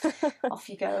yeah. off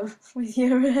you go with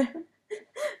your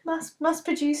mass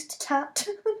produced tat.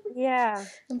 Yeah.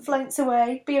 And flounce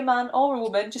away. Be a man or a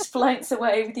woman, just flounce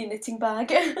away with your knitting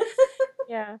bag.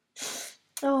 Yeah.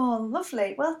 Oh,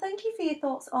 lovely. Well, thank you for your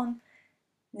thoughts on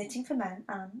knitting for men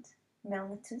and male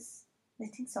knitters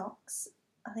knitting socks.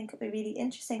 I think it'll be really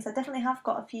interesting. So I definitely have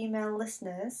got a few male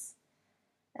listeners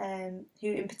who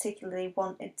in particularly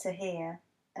wanted to hear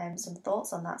some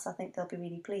thoughts on that. So I think they'll be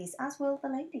really pleased, as will the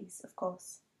ladies, of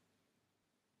course.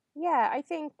 Yeah, I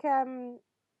think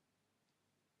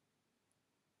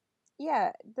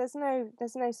there's no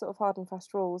sort of hard and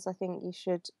fast rules. I think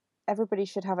everybody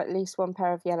should have at least one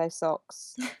pair of yellow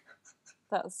socks.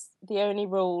 That's the only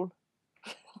rule.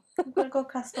 I'm gonna go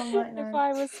cast on right now. If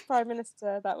I was Prime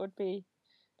Minister, that would be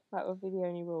the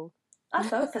only rule. I'd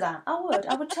vote for that.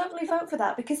 I would totally vote for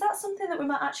that, because that's something that we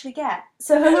might actually get.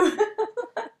 So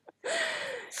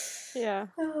yeah.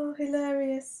 Oh,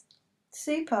 hilarious.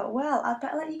 Super. Well, I'd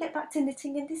better let you get back to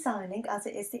knitting and designing, as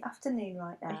it is the afternoon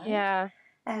right now. Yeah.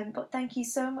 But thank you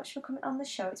so much for coming on the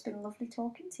show. It's been lovely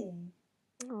talking to you.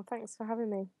 Oh, thanks for having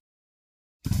me.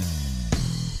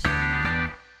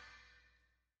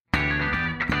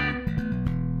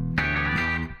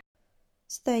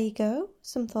 So there you go.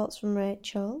 Some thoughts from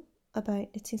Rachel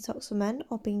about knitting socks for men,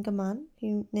 or being a man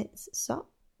who knits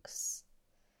socks.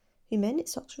 Who may knit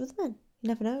socks for other men. You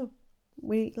never know.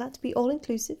 We like to be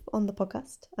all-inclusive on the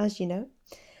podcast, as you know.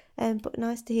 But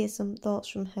nice to hear some thoughts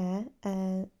from her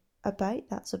about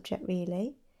that subject,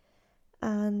 really.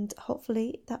 And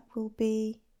hopefully that will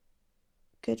be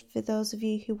good for those of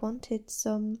you who wanted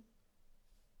some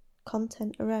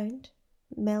content around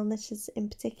male knitters in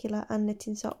particular and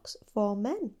knitting socks for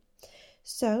men.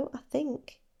 So I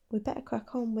think we better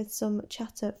crack on with some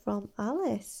chatter from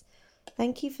Alice.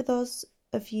 Thank you for those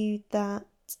of you that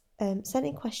sent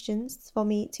in questions for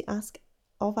me to ask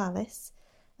of Alice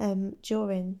after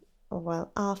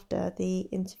the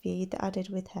interview that I did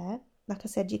with her. Like I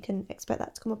said, you can expect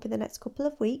that to come up in the next couple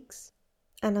of weeks,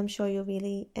 and I'm sure you'll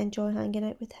really enjoy hanging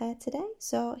out with her today.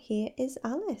 So here is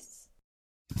Alice.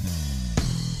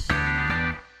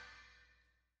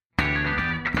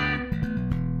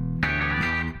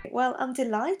 Well, I'm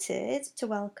delighted to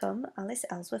welcome Alice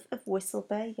Ellsworth of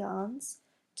Whistlebear Yarns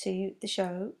to the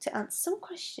show to answer some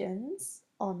questions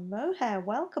on mohair.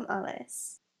 Welcome,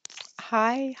 Alice.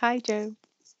 Hi Jo.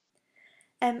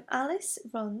 Alice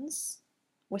runs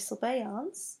Whistlebear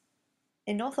Yarns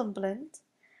in Northumberland,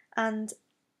 and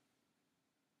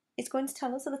is going to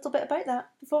tell us a little bit about that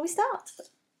before we start.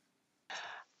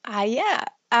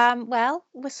 Well,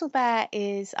 Whistlebear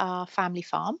is our family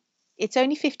farm. It's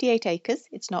only 58 acres.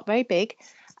 It's not very big,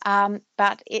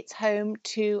 but it's home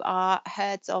to our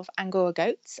herds of Angora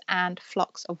goats and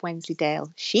flocks of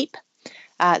Wensleydale sheep.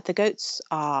 The goats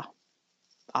are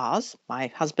ours, my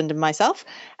husband and myself,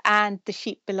 and the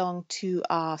sheep belong to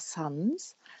our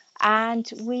sons.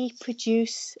 And we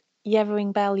produce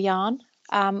Yeavering Bell yarn,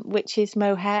 which is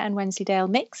mohair and Wensleydale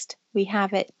mixed. We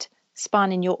have it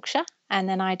spun in Yorkshire, and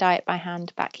then I dye it by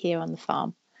hand back here on the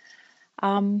farm.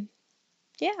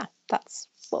 That's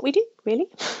what we do, really.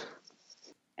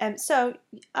 So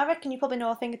I reckon you probably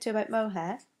know a thing or two about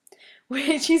mohair,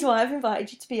 which is why I've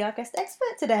invited you to be our guest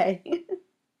expert today.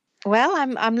 Well,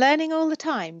 I'm learning all the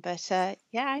time, but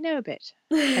yeah, I know a bit,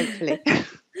 hopefully.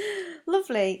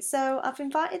 Lovely. So I've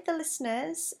invited the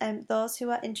listeners and those who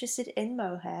are interested in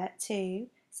mohair to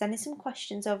send me some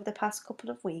questions over the past couple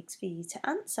of weeks for you to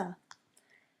answer.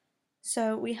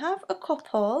 So we have a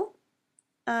couple,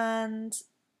 and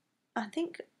I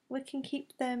think we can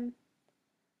keep them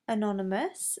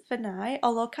anonymous for now.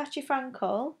 Although Kachi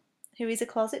Frankel, who is a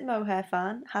closet mohair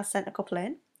fan, has sent a couple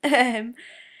in.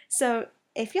 So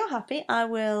if you're happy, I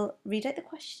will read out the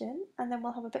question and then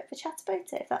we'll have a bit of a chat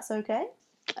about it, if that's okay.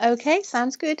 Okay,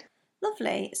 sounds good.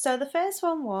 Lovely. So the first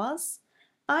one was,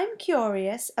 I'm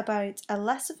curious about a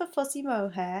less of a fuzzy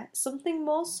mohair, something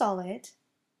more solid,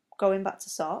 going back to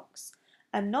socks,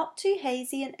 and not too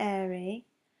hazy and airy,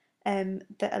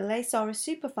 that a lace or a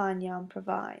superfine yarn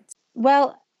provides.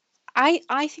 Well,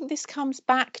 I think this comes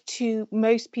back to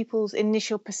most people's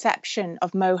initial perception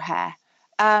of mohair,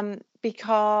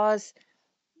 because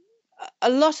a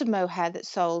lot of mohair that's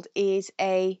sold is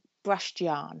a brushed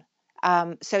yarn.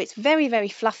 So it's very, very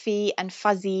fluffy and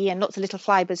fuzzy and lots of little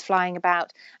fibers flying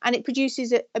about. And it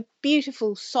produces a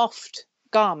beautiful, soft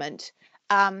garment.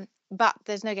 But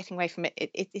there's no getting away from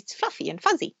it. It's fluffy and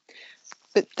fuzzy.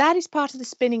 But that is part of the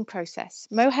spinning process.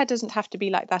 Mohair doesn't have to be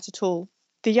like that at all.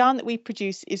 The yarn that we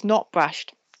produce is not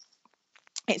brushed.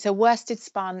 It's a worsted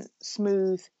spun,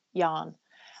 smooth yarn.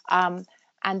 And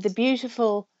the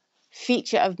beautiful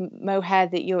feature of mohair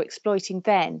that you're exploiting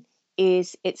then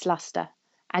is its luster.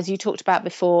 As you talked about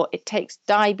before, it takes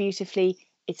dye beautifully.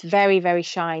 It's very, very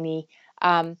shiny,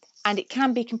 and it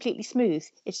can be completely smooth.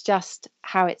 It's just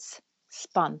how it's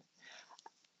spun.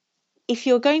 If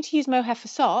you're going to use mohair for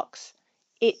socks,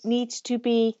 it needs to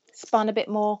be spun a bit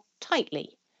more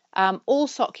tightly. All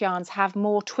sock yarns have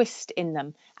more twist in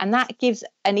them, and that gives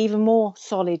an even more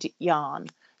solid yarn.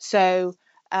 So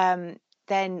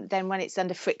then when it's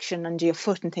under friction under your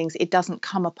foot and things, it doesn't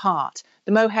come apart.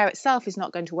 The mohair itself is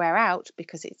not going to wear out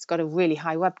because it's got a really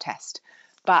high rub test.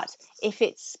 But if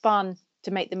it's spun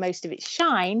to make the most of its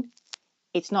shine,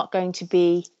 it's not going to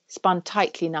be spun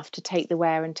tightly enough to take the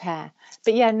wear and tear.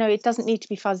 But yeah, no, it doesn't need to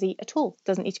be fuzzy at all. It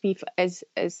doesn't need to be as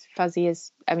fuzzy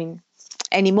as, I mean,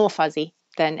 any more fuzzy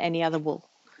than any other wool.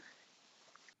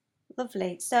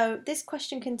 Lovely. So this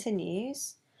question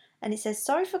continues, and it says,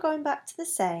 sorry for going back to the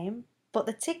same, but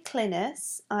the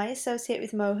tickliness I associate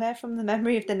with mohair from the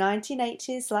memory of the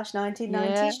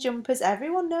 1980s/1990s jumpers,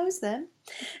 everyone knows them,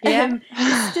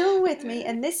 is still with me,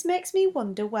 and this makes me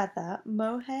wonder whether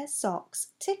mohair socks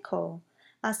tickle,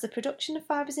 as the production of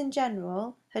fibres in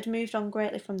general had moved on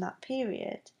greatly from that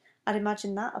period. I'd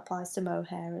imagine that applies to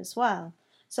mohair as well.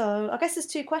 So I guess there's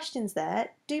two questions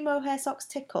there. Do mohair socks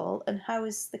tickle, and how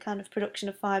has the kind of production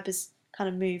of fibres kind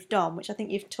of moved on, which I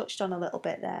think you've touched on a little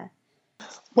bit there.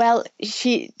 Well,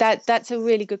 that's a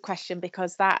really good question,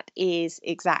 because that is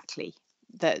exactly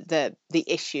the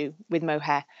issue with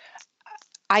mohair.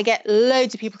 I get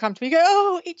loads of people come to me and go,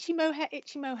 oh, itchy mohair,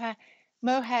 itchy mohair.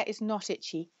 Mohair is not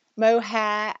itchy.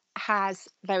 Mohair has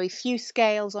very few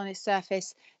scales on its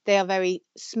surface. They are very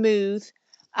smooth.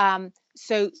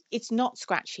 So it's not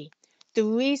scratchy. The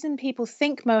reason people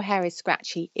think mohair is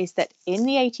scratchy is that in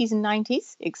the 80s and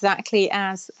 90s, exactly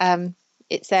as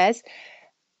it says,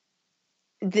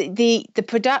 the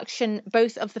production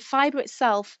both of the fibre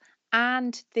itself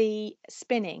and the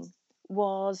spinning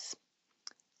was,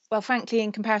 well, frankly,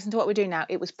 in comparison to what we're doing now,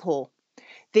 it was poor.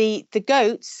 The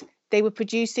goats, they were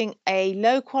producing a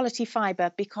low quality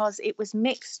fibre because it was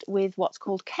mixed with what's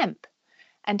called kemp.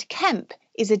 And kemp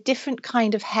is a different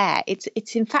kind of hair.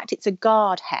 It's in fact, it's a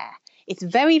guard hair. It's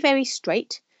very, very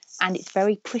straight and it's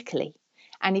very prickly.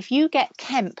 And if you get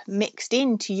kemp mixed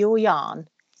into your yarn,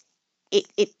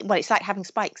 it's like having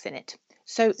spikes in it.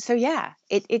 So yeah,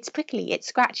 it's prickly, it's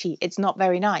scratchy, it's not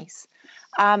very nice.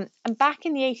 And back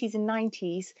in the 80s and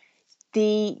 90s,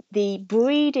 the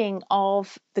breeding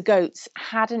of the goats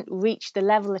hadn't reached the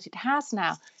level that it has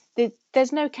now.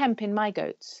 There's no kemp in my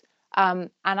goats. And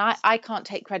I can't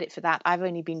take credit for that. I've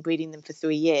only been breeding them for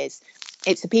 3 years.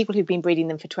 It's the people who've been breeding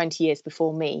them for 20 years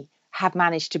before me have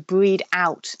managed to breed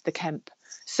out the kemp.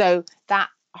 So that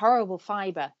horrible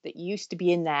fibre that used to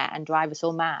be in there and drive us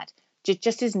all mad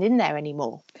just isn't in there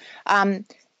anymore.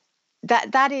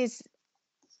 That is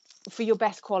for your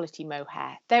best quality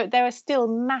mohair. There are still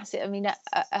massive, I mean,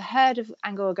 a herd of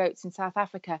Angora goats in South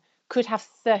Africa could have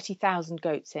 30,000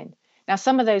 goats in. Now,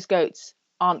 some of those goats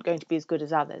aren't going to be as good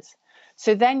as others.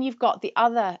 So then you've got the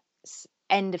other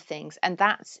end of things, and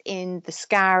that's in the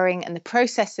scouring and the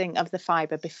processing of the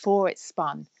fibre before it's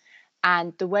spun.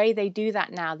 And the way they do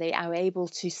that now, they are able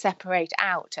to separate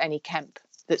out any kemp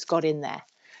that's got in there.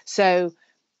 So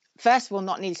first of all,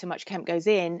 not nearly so much hemp goes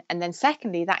in, and then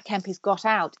secondly, that hemp is got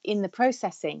out in the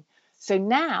processing. So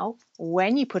now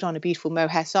when you put on a beautiful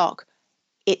mohair sock,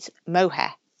 it's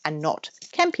mohair and not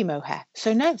Kempi mohair.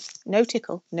 So no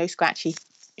tickle, no scratchy.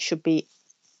 Should be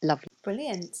lovely.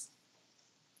 Brilliant.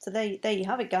 So there you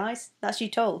have it, guys. That's you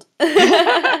told.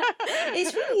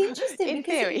 It's really interesting In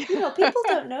because theory. People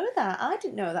don't know that. I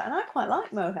didn't know that, and I quite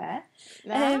like mohair.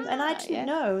 And I didn't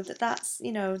know that that's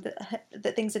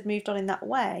that things had moved on in that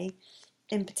way,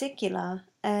 in particular.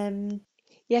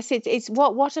 Yes, it's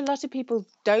what a lot of people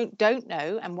don't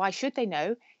know, and why should they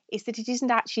know, is that it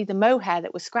isn't actually the mohair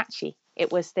that was scratchy.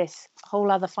 It was this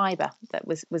whole other fibre that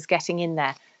was getting in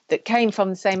there that came from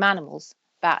the same animals,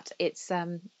 but it's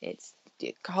a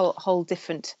whole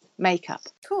different makeup.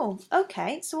 Cool.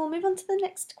 Okay, so we'll move on to the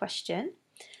next question.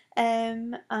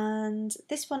 And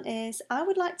this one is, I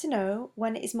would like to know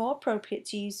when it is more appropriate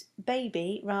to use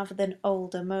baby rather than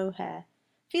older mohair.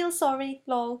 Feel sorry,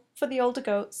 lol, for the older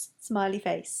goats, smiley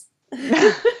face.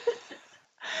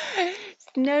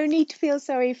 No need to feel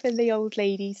sorry for the old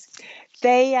ladies.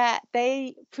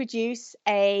 They produce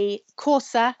a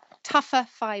coarser, tougher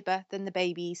fibre than the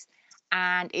babies,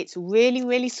 and it's really,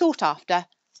 really sought after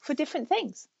for different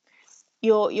things.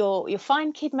 Your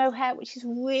fine kid mohair, which is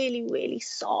really, really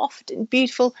soft and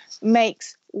beautiful,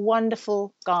 makes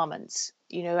wonderful garments,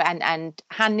 and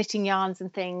hand knitting yarns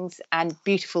and things and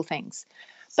beautiful things.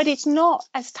 But it's not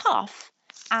as tough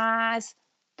as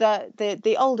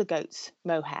the older goat's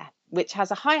mohair, which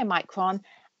has a higher micron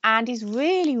and is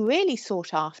really, really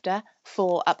sought after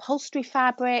for upholstery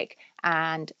fabric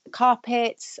and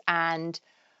carpets. And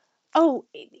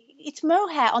it's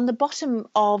mohair on the bottom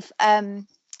of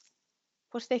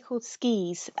what are they called?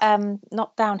 Skis.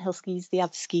 Not downhill skis, the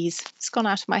other skis. It's gone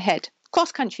out of my head.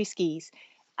 Cross-country skis.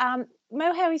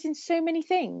 Mohair is in so many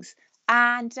things.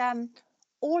 And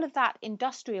all of that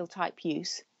industrial type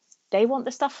use, they want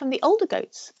the stuff from the older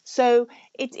goats. So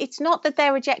it's not that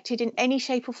they're rejected in any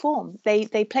shape or form.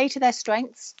 They play to their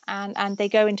strengths and they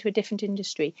go into a different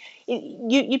industry.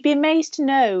 You'd be amazed to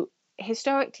know,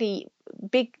 historically,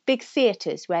 big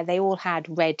theatres where they all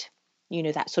had red,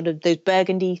 that sort of those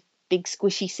burgundy big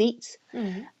squishy seats.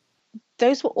 Mm.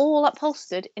 Those were all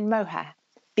upholstered in mohair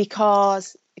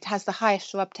because it has the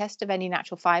highest rub test of any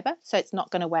natural fibre, so it's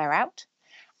not going to wear out,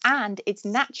 and it's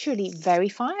naturally very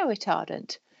fire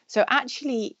retardant. So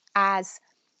actually, as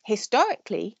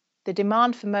historically, the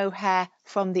demand for mohair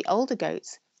from the older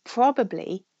goats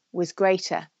probably was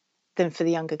greater than for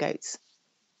the younger goats.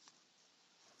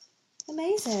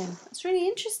 Amazing. That's really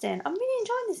interesting. I'm really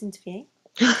enjoying this interview.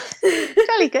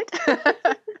 Jolly good.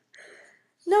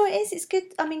 No, it is. It's good.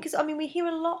 Because we hear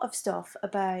a lot of stuff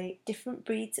about different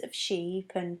breeds of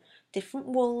sheep and different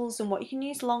wools and what you can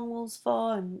use long wools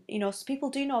for, and so people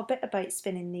do know a bit about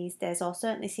spinning these days, or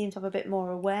certainly seem to have a bit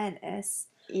more awareness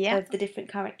of the different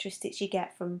characteristics you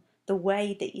get from the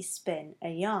way that you spin a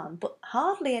yarn. But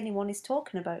hardly anyone is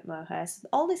talking about mohair. So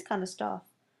all this kind of stuff,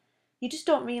 you just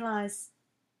don't realise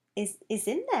is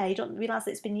in there. You don't realise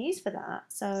that it's been used for that.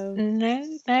 So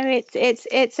no,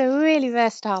 it's a really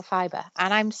versatile fibre,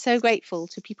 and I'm so grateful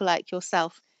to people like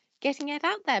yourself getting it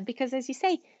out there, because, as you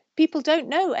say, people don't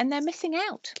know and they're missing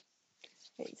out.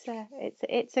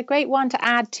 It's a great one to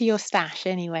add to your stash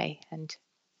anyway, and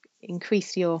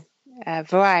increase your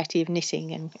variety of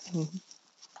knitting and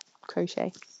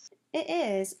crochet. it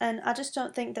is, and I just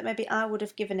don't think that maybe I would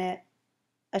have given it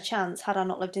a chance had I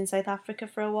not lived in South Africa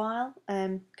for a while,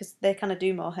 because they kind of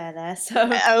do mohair there.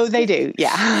 So they do,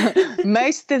 yeah.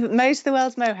 most of the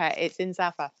world's mohair, it's in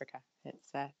South Africa.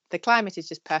 It's the climate is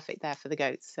just perfect there for the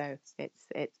goats, so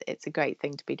it's a great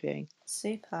thing to be doing.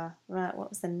 Super. Right, what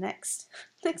was the next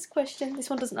question? This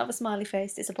one doesn't have a smiley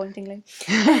face, disappointingly.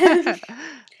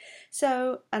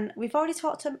 So, and we've already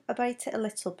talked about it a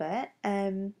little bit,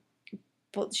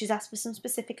 but she's asked for some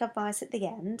specific advice at the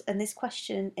end, and this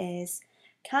question is,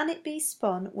 can it be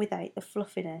spun without the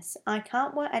fluffiness? I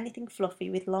can't wear anything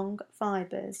fluffy with long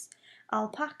fibres.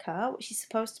 Alpaca, which is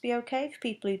supposed to be okay for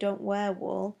people who don't wear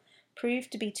wool,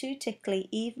 proved to be too tickly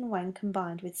even when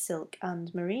combined with silk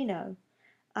and merino,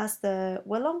 as there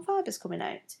were long fibres coming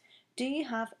out. Do you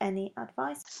have any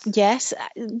advice? Yes,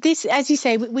 this, as you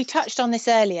say, we touched on this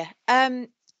earlier.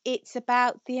 It's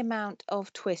about the amount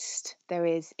of twist there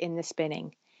is in the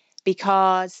spinning,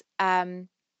 because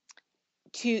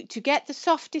to get the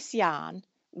softest yarn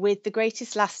with the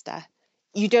greatest luster,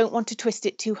 you don't want to twist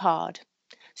it too hard.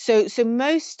 So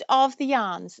most of the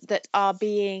yarns that are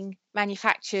being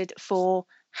manufactured for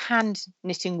hand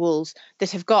knitting wools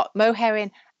that have got mohair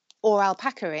in or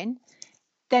alpaca in,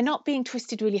 they're not being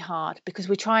twisted really hard because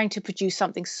we're trying to produce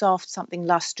something soft, something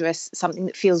lustrous, something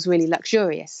that feels really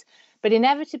luxurious. But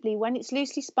inevitably, when it's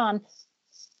loosely spun,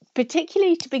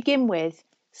 particularly to begin with,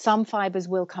 some fibres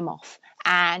will come off.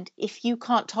 And if you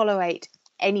can't tolerate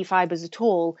any fibres at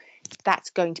all,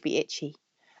 that's going to be itchy.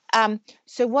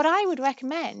 So what I would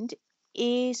recommend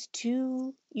is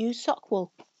to use sock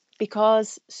wool,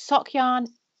 because sock yarn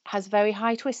has very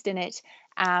high twist in it,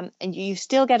 and you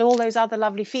still get all those other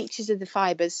lovely features of the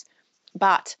fibres,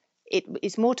 but it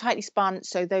is more tightly spun,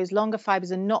 so those longer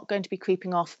fibres are not going to be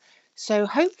creeping off. So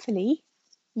hopefully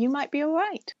you might be all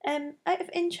right. Out of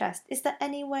interest, is there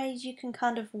any ways you can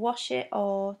kind of wash it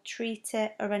or treat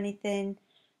it or anything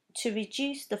to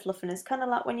reduce the fluffiness? Kind of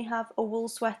like when you have a wool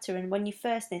sweater and when you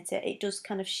first knit it, it does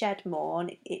kind of shed more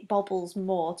and it bobbles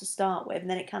more to start with, and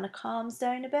then it kind of calms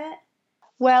down a bit.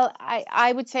 Well,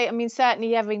 I would say, I mean, certainly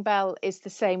Evering Bell is the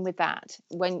same with that.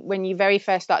 When you very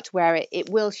first start to wear it,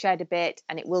 it will shed a bit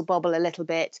and it will bobble a little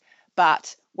bit.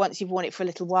 But once you've worn it for a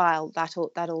little while, that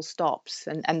all stops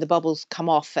and the bubbles come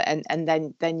off,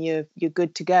 and then you're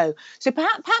good to go. So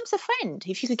perhaps a friend,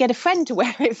 if you could get a friend to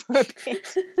wear it for a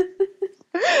bit.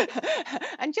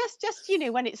 And just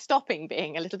when it's stopping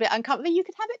being a little bit uncomfortable, you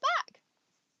could have it back.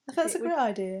 That's a great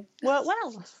idea. Work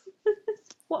well.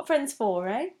 What friends for,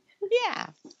 eh? Yeah.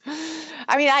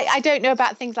 I mean, I don't know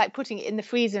about things like putting it in the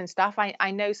freezer and stuff.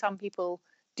 I know some people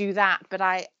do that, but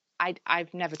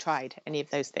I've never tried any of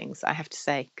those things, I have to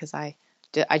say, because I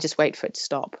just wait for it to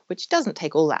stop, which doesn't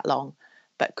take all that long,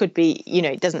 but could be,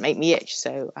 it doesn't make me itch.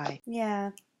 So Yeah.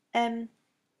 I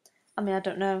mean, I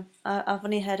don't know. I've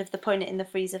only heard of the putting it in the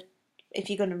freezer. If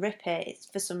you're going to rip it, it's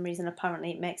for some reason,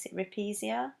 apparently, it makes it rip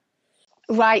easier.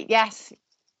 Right. Yes.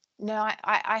 No,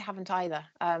 I haven't either.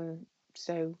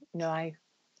 So no, I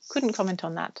couldn't comment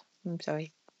on that. I'm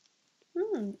sorry.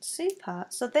 Super.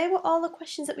 So they were all the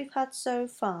questions that we've had so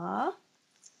far.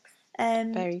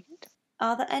 Very good.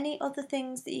 Are there any other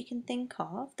things that you can think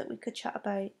of that we could chat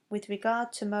about with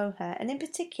regard to mohair? And in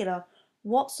particular,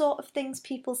 what sort of things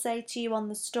people say to you on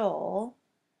the stall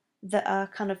that are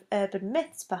kind of urban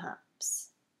myths,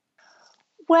 perhaps?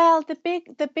 Well, the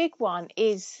big one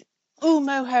is, oh,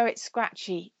 mohair, it's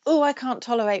scratchy. Oh, I can't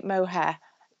tolerate mohair.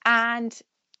 And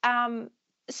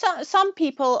some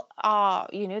people are,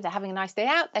 they're having a nice day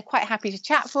out. They're quite happy to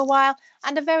chat for a while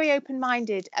and are very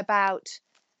open-minded about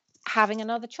having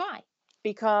another try.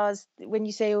 Because when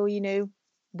you say, oh,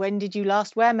 when did you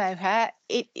last wear mohair?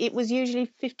 It was usually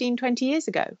 15, 20 years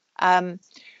ago.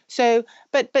 So,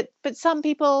 but some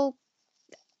people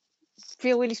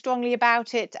feel really strongly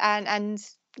about it and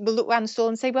will look around the store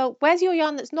and say, well, where's your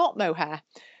yarn that's not mohair?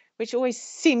 Which always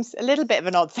seems a little bit of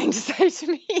an odd thing to say to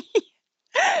me. And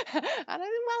I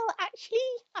think, well, actually,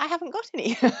 I haven't got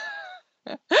any.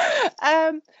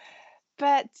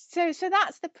 But so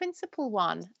that's the principal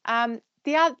one.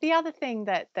 The other thing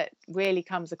that really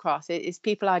comes across is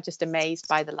people are just amazed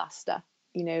by the luster,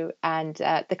 and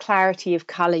the clarity of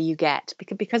colour you get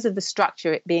because of the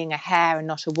structure, it being a hair and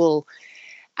not a wool.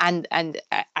 And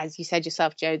as you said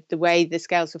yourself, Jo, the way the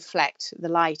scales reflect the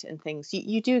light and things,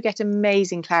 you do get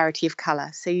amazing clarity of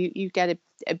colour. So you get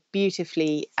a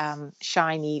beautifully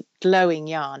shiny, glowing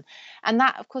yarn. And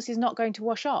that, of course, is not going to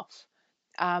wash off.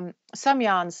 Some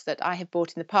yarns that I have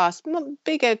bought in the past,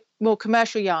 bigger, more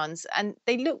commercial yarns, and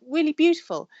they look really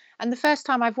beautiful. And the first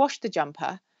time I've washed the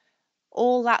jumper,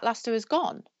 all that luster is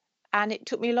gone. And it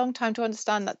took me a long time to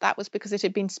understand that was because it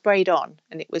had been sprayed on,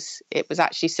 and it was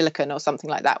actually silicone or something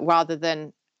like that, rather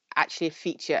than actually a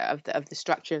feature of the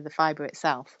structure of the fibre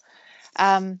itself.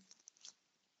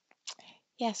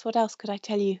 Yes, what else could I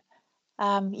tell you?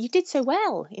 You did so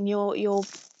well in your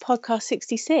podcast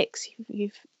 66.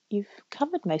 You've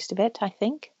covered most of it, I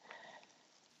think.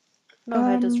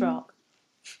 Mohair does rock.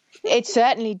 It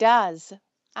certainly does.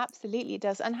 Absolutely it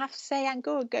does. And I have to say,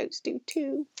 Angora goats do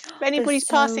too. If anybody's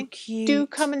passing, do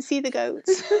come and see the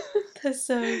goats. They're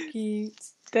so cute.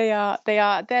 They are.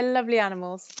 They're lovely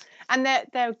animals. And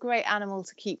they're a great animal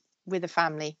to keep with a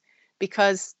family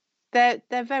because they're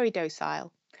very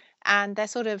docile and they're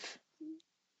sort of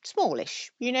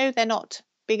smallish. They're not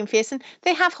big and fierce. And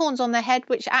they have horns on their head,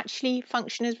 which actually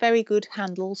function as very good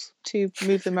handles to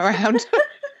move them around.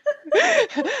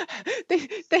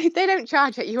 they don't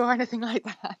charge at you or anything like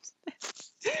that.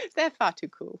 They're far too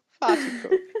cool. But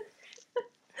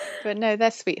no,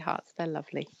 they're sweethearts. They're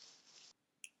lovely.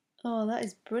 Oh, that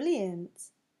is brilliant.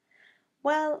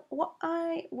 Well, what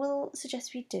I will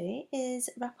suggest we do is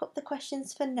wrap up the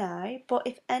questions for now, but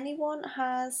if anyone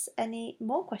has any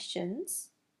more questions,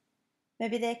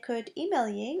 maybe they could email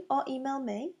you or email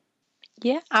me.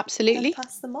 Yeah, and absolutely.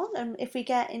 pass them on. And if we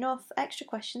get enough extra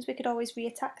questions, we could always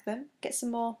reattack them, get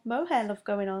some more mohair love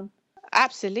going on.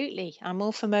 Absolutely. I'm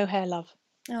all for mohair love.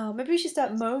 Oh, maybe we should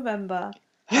start Movember.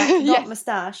 Like, not Yes.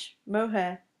 moustache,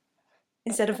 mohair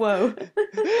instead of woe.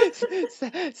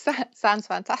 Sounds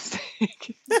fantastic.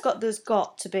 There's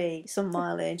got to be some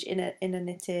mileage in a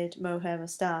knitted mohair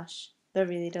moustache. There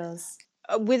really does.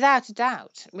 Without a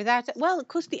doubt. Well, of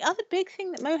course, the other big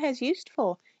thing that mohair's used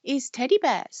for is teddy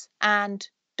bears and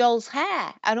doll's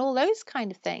hair and all those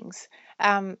kind of things.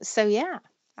 So yeah,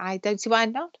 I don't see why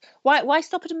not. Why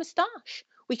stop at a moustache?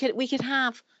 We could even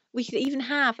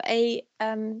have a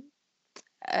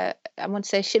I want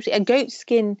to say a goat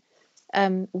skin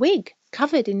wig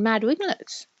covered in mad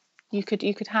wiglets. You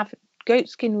could have goat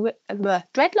skin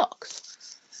dreadlocks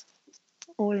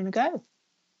all in a go.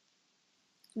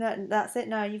 No, that's it.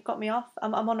 No, you've got me off.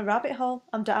 I'm on a rabbit hole.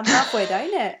 I'm halfway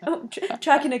down it. I'm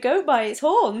tracking a goat by its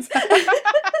horns.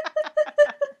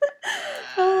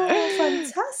 Oh,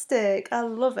 fantastic! I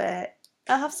love it.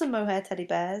 I have some mohair teddy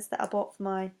bears that I bought for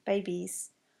my babies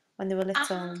when they were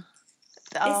little.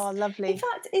 Lovely. In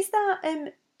fact, is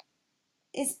that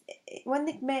is when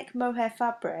they make mohair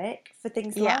fabric for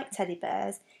things like teddy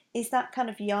bears? Is that kind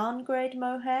of yarn grade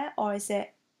mohair, or is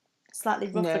it slightly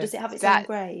rougher? Does it have its own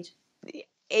grade?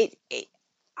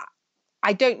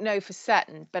 I don't know for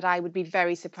certain, but I would be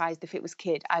very surprised if it was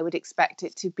kid. I would expect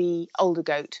it to be older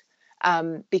goat,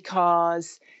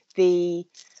 because the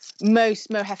most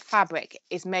mohair fabric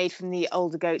is made from the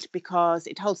older goat because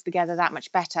it holds together that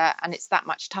much better and it's that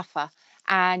much tougher,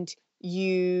 and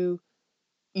you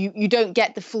don't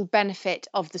get the full benefit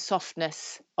of the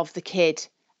softness of the kid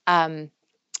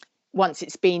once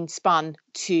it's been spun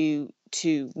to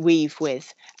weave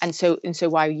with, and so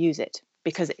why use it?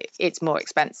 Because it's more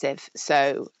expensive.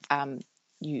 So I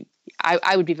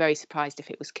would be very surprised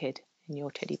if it was kid in your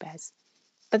teddy bears,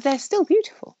 but they're still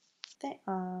beautiful. They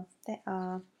are,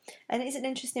 and it's an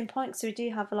interesting point because we do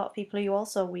have a lot of people who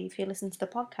also weave who listen to the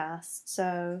podcast.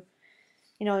 So,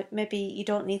 maybe you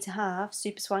don't need to have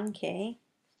super swanky.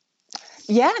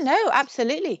 Yeah, no,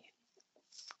 absolutely.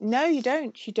 No, you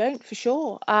don't. You don't for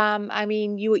sure. I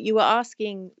mean, you were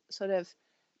asking sort of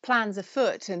plans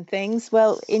afoot and things.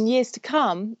 Well, in years to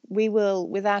come, we will,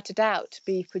 without a doubt,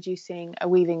 be producing a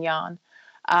weaving yarn.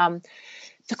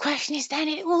 The question is then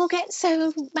it all gets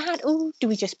so mad. Oh, do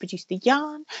we just produce the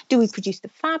yarn? Do we produce the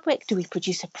fabric? Do we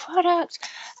produce a product?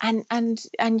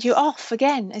 And you're off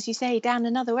again, as you say, down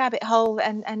another rabbit hole,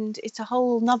 and it's a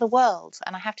whole nother world.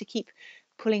 And I have to keep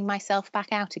pulling myself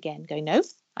back out again, going, no,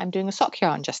 I'm doing a sock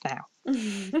yarn just now.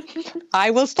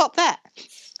 I will stop there.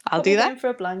 I'll do that. For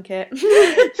a blanket.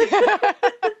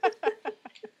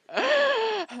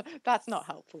 That's not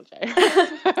helpful, Jo.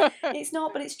 It's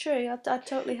not, but it's true. I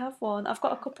totally have one. I've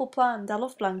got a couple planned. I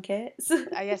love blankets.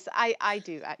 Yes, I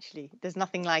do actually. There's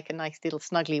nothing like a nice little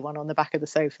snuggly one on the back of the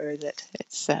sofa, is it?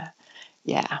 It's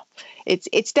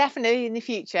it's definitely in the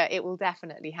future. It will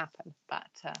definitely happen, but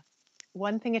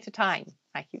one thing at a time.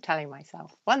 I keep telling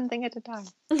myself, one thing at a time.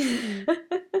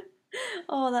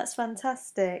 Oh, that's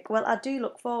fantastic. Well, I do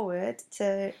look forward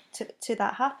to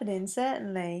that happening,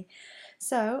 certainly.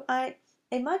 So I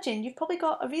imagine you've probably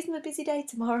got a reasonably busy day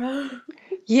tomorrow.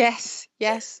 Yes.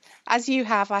 As you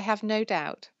have, I have no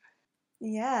doubt.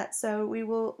 Yeah, so we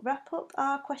will wrap up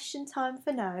our question time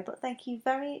for now, but thank you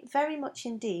very, very much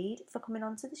indeed for coming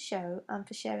onto the show and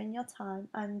for sharing your time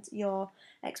and your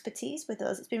expertise with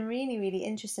us. It's been really, really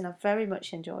interesting. I've very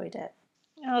much enjoyed it.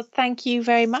 Oh, thank you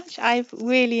very much. I've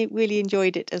really, really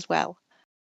enjoyed it as well.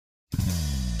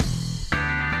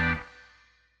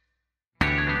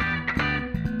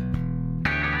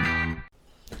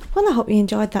 Well, I hope you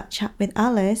enjoyed that chat with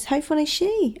Alice. How fun is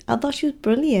she? I thought she was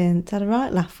brilliant. I had a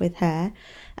right laugh with her,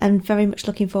 and very much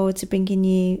looking forward to bringing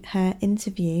you her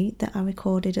interview that I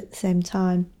recorded at the same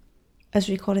time as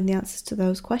recording the answers to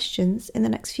those questions in the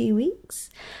next few weeks.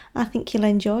 I think you'll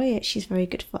enjoy it. She's very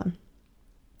good fun.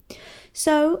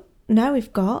 So now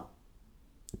we've got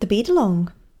the bead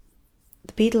along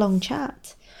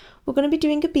chat. We're going to be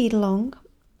doing a bead along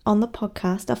on the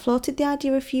podcast. I floated the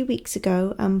idea a few weeks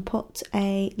ago and put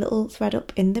a little thread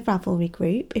up in the Ravelry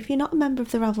group. If you're not a member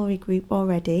of the Ravelry group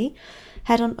already,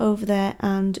 head on over there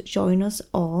and join us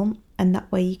all, and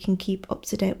that way you can keep up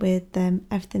to date with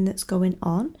everything that's going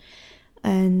on,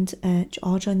 and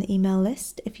or join the email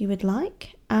list if you would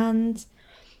like. And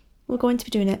we're going to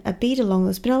be doing a bead along.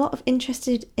 There's been a lot of interest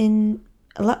in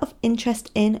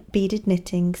beaded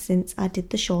knitting since I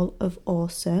did the Shawl of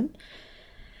Awesome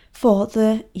for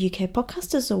the UK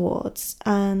Podcasters Awards,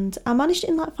 and I managed it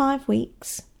in like 5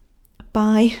 weeks,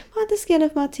 by the skin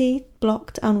of my teeth,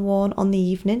 blocked and worn on the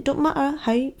evening. Don't matter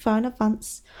how far in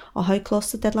advance or how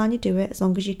close to the deadline you do it, as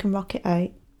long as you can rock it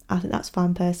out. I think that's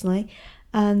fine personally.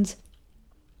 And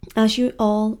as you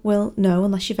all will know,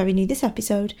 unless you're very new this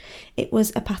episode, it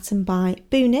was a pattern by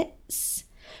Boo Knits,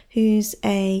 who's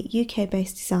a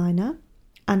UK-based designer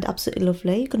and absolutely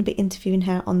lovely. You're going to be interviewing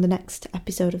her on the next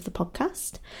episode of the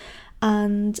podcast.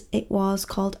 And it was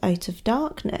called Out of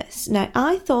Darkness. Now,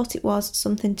 I thought it was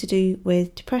something to do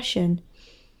with depression,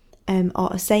 or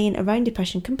a saying around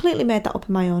depression. Completely made that up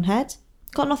in my own head.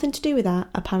 Got nothing to do with that,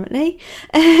 apparently.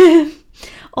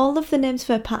 All of the names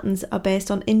for her patterns are based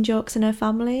on in-jokes in her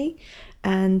family,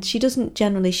 and she doesn't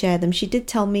generally share them. She did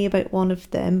tell me about one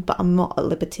of them, but I'm not at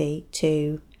liberty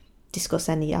to discuss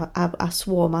any. I was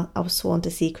sworn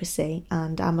to secrecy,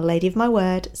 and I'm a lady of my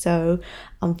word, so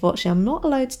unfortunately I'm not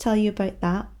allowed to tell you about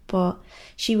that. But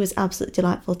she was absolutely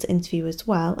delightful to interview as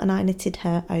well, and I knitted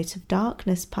her Out of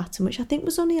Darkness pattern, which I think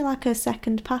was only like her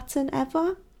second pattern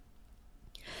ever.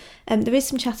 There is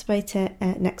some chat about it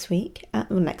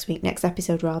next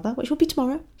episode rather, which will be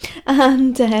tomorrow.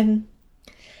 And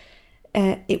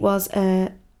it was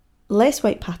a lace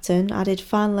weight pattern. I did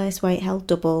fine lace weight, held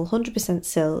double, 100%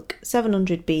 silk,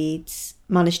 700 beads,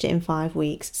 managed it in 5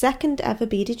 weeks. Second ever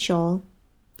beaded shawl.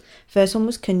 First one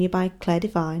was Kunya by Claire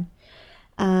Divine.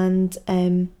 And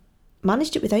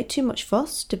managed it without too much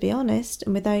fuss, to be honest,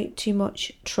 and without too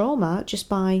much trauma, just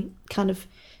by kind of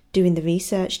doing the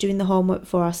research, doing the homework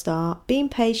before I start, being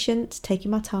patient,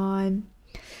 taking my time,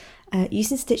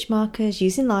 using stitch markers,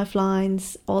 using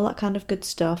lifelines, all that kind of good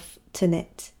stuff to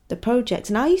knit the project.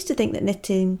 And I used to think that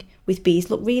knitting with beads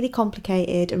looked really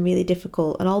complicated and really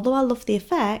difficult, and although I loved the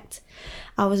effect,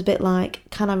 I was a bit like,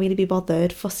 can I really be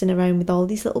bothered fussing around with all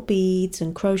these little beads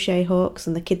and crochet hooks,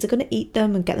 and the kids are going to eat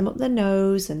them and get them up their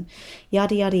nose and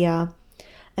yada yada yada.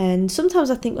 And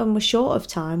sometimes I think when we're short of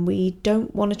time, we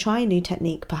don't want to try a new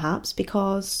technique perhaps,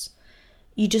 because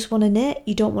you just want to knit,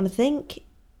 you don't want to think.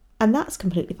 And that's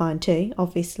completely fine too,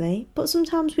 obviously. But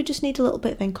sometimes we just need a little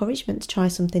bit of encouragement to try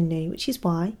something new, which is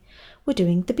why we're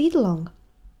doing the bead along.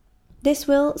 This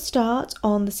will start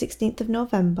on the 16th of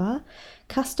November.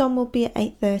 Cast on will be at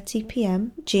 8:30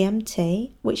 p.m.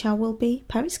 GMT, which I will be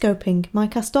periscoping my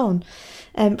cast on.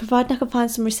 Providing I can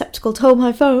find some receptacle to hold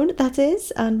my phone, that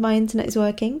is, and my internet is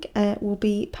working, we'll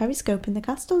be periscoping the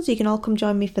cast on, so you can all come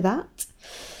join me for that.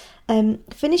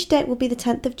 Finish date will be the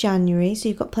 10th of January, so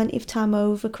you've got plenty of time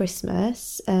over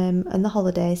Christmas and the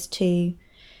holidays to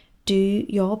do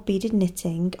your beaded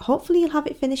knitting. Hopefully you'll have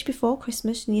it finished before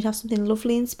Christmas and you'd have something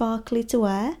lovely and sparkly to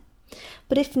wear.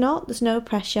 But if not, there's no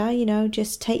pressure,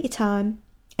 just take your time,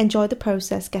 enjoy the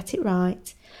process, get it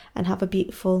right, and have a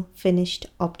beautiful finished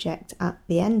object at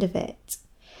the end of it.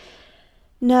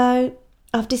 Now,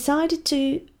 I've decided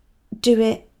to do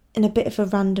it in a bit of a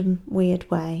random,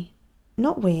 weird way.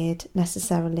 Not weird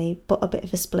necessarily, but a bit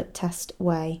of a split test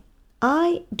way.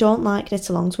 I don't like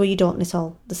knit-alongs where you don't knit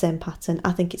all the same pattern.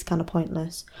 I think it's kind of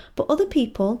pointless. But other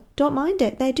people don't mind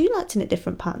it. They do like to knit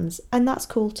different patterns, and that's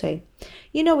cool too.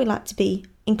 We like to be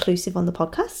inclusive on the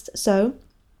podcast, so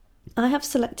I have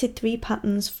selected 3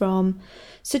 patterns from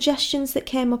suggestions that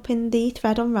came up in the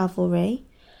thread on Ravelry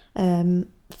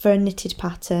for a knitted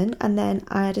pattern, and then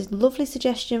I had a lovely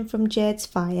suggestion from Jade's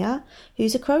Fire,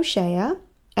 who's a crocheter.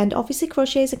 And obviously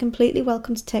crocheters are completely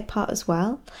welcome to take part as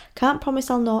well. Can't promise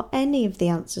I'll know any of the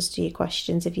answers to your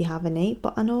questions if you have any,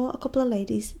 but I know a couple of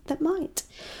ladies that might.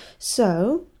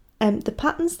 So the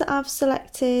patterns that I've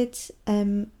selected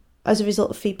as a result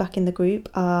of feedback in the group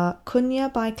are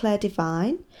Kunya by Claire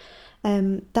Divine.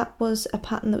 That was a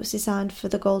pattern that was designed for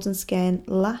the Golden Skein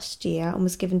last year and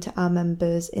was given to our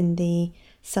members in the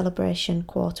celebration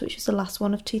quarter, which was the last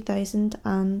one of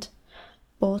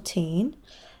 2014.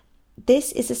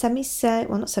 This is a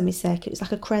not semicircular, it's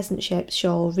like a crescent shaped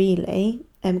shawl really,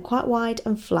 quite wide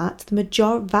and flat.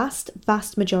 The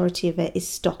vast majority of it is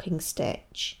stocking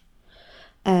stitch,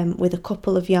 with a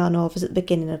couple of yarn overs at the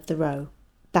beginning of the row.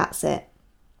 That's it,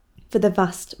 for the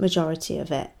vast majority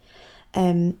of it.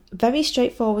 Very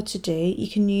straightforward to do. You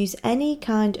can use any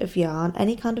kind of yarn,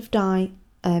 any kind of dye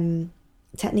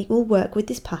technique will work with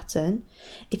this pattern.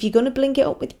 If you're going to bling it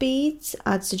up with beads,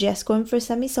 I'd suggest going for a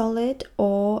semi-solid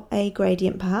or a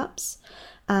gradient perhaps.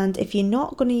 And if you're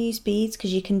not going to use beads,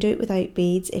 because you can do it without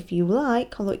beads if you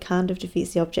like, although it kind of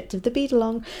defeats the object of the bead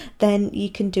along, then you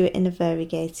can do it in a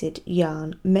variegated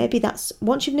yarn. Maybe that's,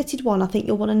 once you've knitted one, I think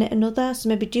you'll want to knit another, so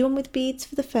maybe do one with beads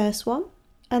for the first one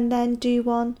and then do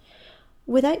one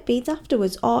without beads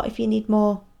afterwards. Or if you need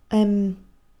more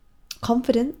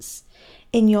confidence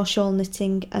in your shawl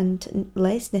knitting and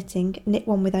lace knitting, knit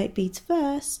one without beads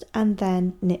first and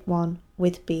then knit one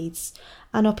with beads.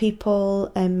 I know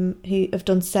people who have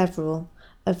done several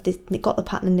of this, got the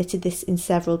pattern and knitted this in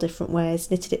several different ways,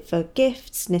 knitted it for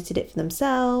gifts, knitted it for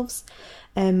themselves,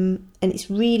 and it's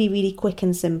really, really quick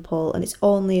and simple, and it's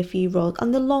only a few rows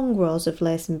and the long rows of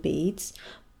lace and beads,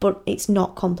 but it's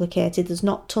not complicated. There's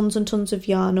not tons and tons of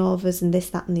yarn overs and this,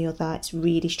 that and the other. It's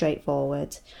really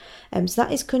straightforward. So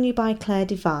that is Cunyu by Claire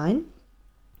Devine.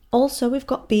 Also, we've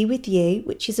got Be With You,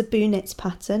 which is a Boo Knits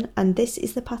pattern, and this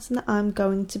is the pattern that I'm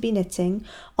going to be knitting,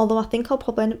 although I think I'll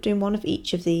probably end up doing one of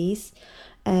each of these.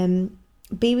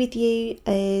 Be With You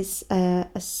is a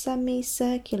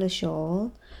semicircular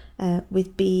shawl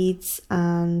with beads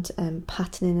and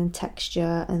patterning and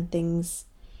texture and things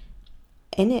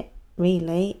in it,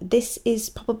 really. This is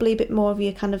probably a bit more of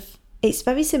your kind of, it's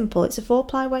very simple. It's a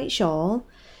 4-ply weight shawl.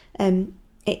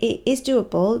 It is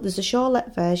doable. There's a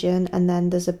shawlette version and then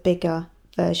there's a bigger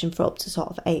version for up to sort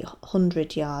of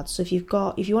 800 yards. So if you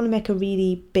want to make a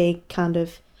really big kind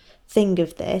of thing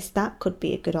of this, that could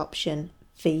be a good option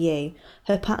for you.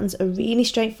 Her patterns are really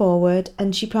straightforward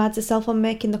and she prides herself on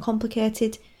making the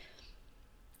complicated,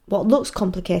 what looks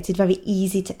complicated, very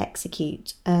easy to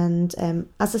execute. And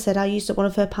as I said, I used up one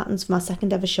of her patterns for my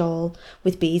second ever shawl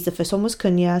with beads. The first one was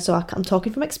Cunyu, so I'm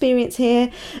talking from experience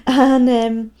here,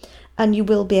 and you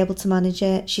will be able to manage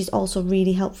it. She's also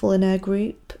really helpful in her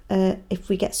group if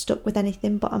we get stuck with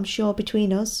anything, but I'm sure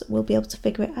between us we'll be able to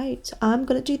figure it out. I'm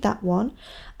going to do that one.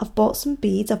 I've bought some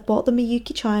beads. I've bought the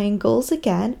Miyuki triangles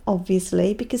again,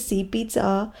 obviously, because seed beads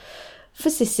are for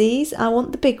sissies. I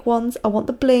want the big ones. I want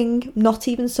the bling, not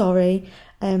even sorry.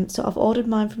 So I've ordered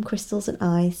mine from Crystals and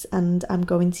Ice, and I'm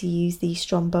going to use the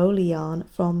Stromboli yarn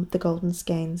from the Golden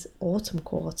Skeins Autumn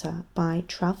Quarter by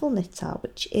Travel Knitter,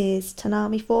 which is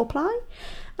Tanami 4-ply,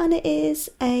 and it is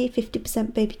a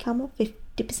 50% baby camel,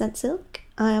 50% silk.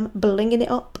 I am blinging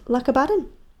it up like a bad one.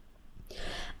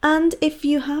 And if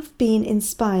you have been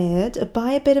inspired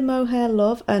by a bit of mohair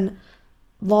love, and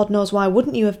Lord knows why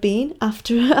wouldn't you have been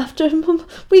after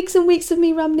weeks and weeks of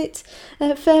me ramming it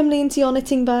firmly into your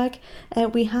knitting bag,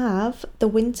 we have the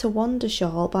Winter Wonder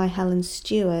Shawl by Helen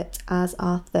Stewart as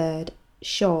our third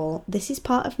shawl. This is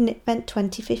part of KnitVent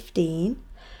 2015.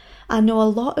 I know a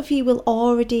lot of you will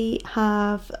already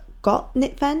have got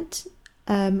KnitVent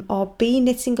or be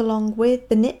knitting along with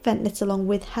the KnitVent Knit Along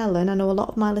with Helen. I know a lot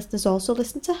of my listeners also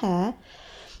listen to her,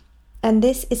 and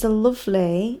this is a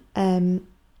lovely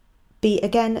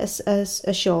again as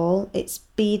a shawl. It's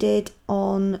beaded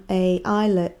on a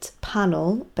eyelet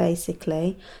panel,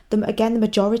 basically. The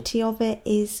majority of it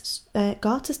is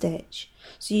garter stitch,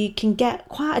 so you can get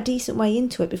quite a decent way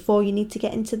into it before you need to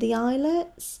get into the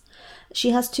eyelets.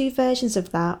 She has two versions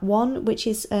of that, one which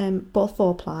is both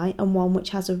 4-ply and one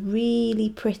which has a really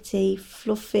pretty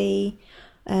fluffy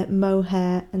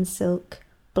mohair and silk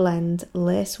blend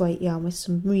lace weight yarn with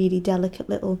some really delicate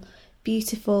little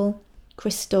beautiful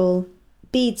crystal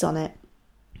beads on it.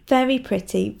 Very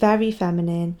pretty, very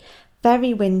feminine,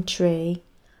 very wintry,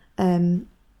 and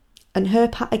her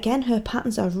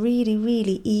patterns are really,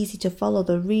 really easy to follow.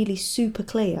 They're really super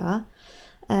clear,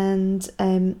 and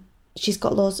she's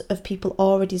got loads of people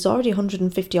already. There's already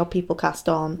 150 odd people cast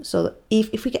on, so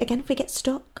if we get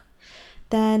stuck,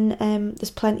 then there's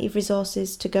plenty of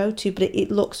resources to go to, but it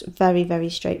looks very, very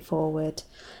straightforward.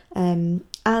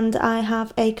 And I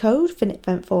have a code for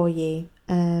KnitVent for you,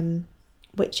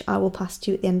 which I will pass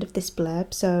to you at the end of this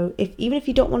blurb. So even if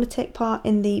you don't want to take part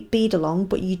in the bead along,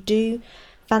 but you do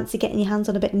fancy getting your hands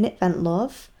on a bit of KnitVent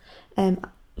love,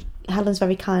 Helen's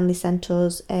very kindly sent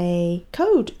us a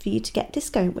code for you to get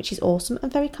discount, which is awesome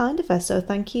and very kind of her. So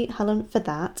thank you, Helen, for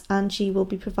that. And she will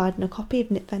be providing a copy of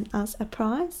KnitVent as a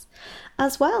prize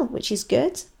as well, which is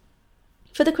good.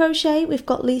 For the crochet, we've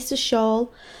got Lisa's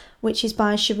Shawl, which is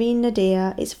by Shireen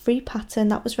Nadir. It's a free pattern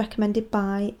that was recommended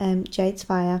by Jade's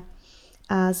Fire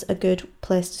as a good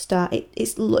place to start.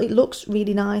 It looks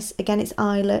really nice. Again, it's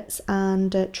eyelets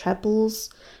and trebles,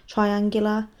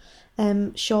 triangular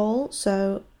shawl,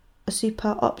 so a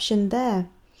super option there.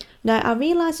 Now, I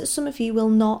realise that some of you will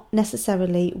not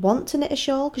necessarily want to knit a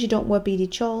shawl because you don't wear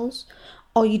beaded shawls,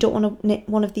 or you don't want to knit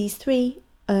one of these three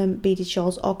beaded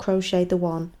shawls or crochet the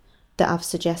one that I've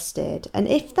suggested. And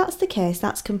if that's the case,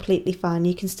 that's completely fine.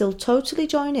 You can still totally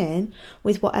join in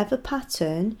with whatever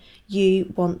pattern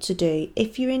you want to do.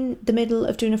 If you're in the middle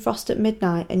of doing a frost at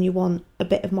midnight and you want a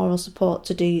bit of moral support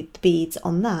to do the beads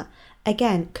on that,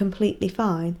 again, completely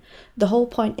fine. The whole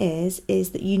point is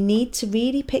that you need to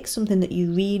really pick something that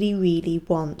you really, really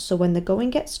want. So when the going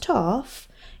gets tough,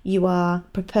 you are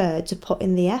prepared to put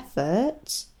in the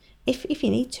effort. If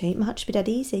you need to, it might just be dead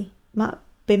easy. might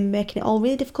be making it all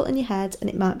really difficult in your head, and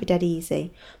it might be dead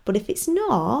easy. But if it's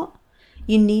not,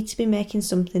 you need to be making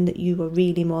something that you are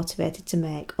really motivated to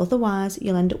make. Otherwise,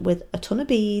 you'll end up with a ton of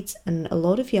beads and a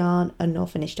load of yarn and no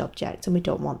finished object, and we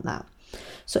don't want that.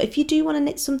 So if you do want to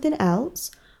knit something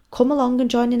else, come along and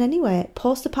join in anyway.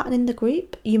 Post the pattern in the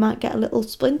group. You might get a little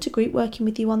splinter group working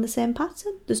with you on the same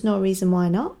pattern. There's no reason why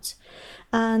not.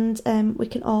 And we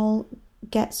can all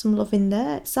get some love in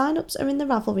there. Sign-ups are in the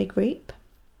Ravelry group,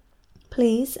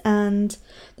 please, and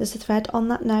there's a thread on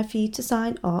that now for you to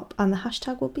sign up, and the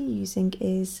hashtag we'll be using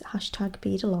is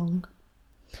 #beadalong.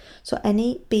 So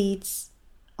any beads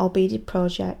or beaded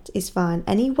project is fine,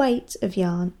 any weight of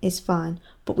yarn is fine,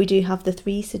 but we do have the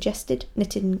 3 suggested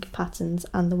knitting patterns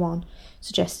and the 1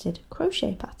 suggested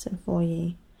crochet pattern for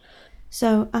you.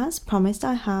 So as promised,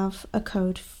 I have a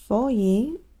code for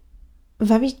you,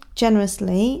 very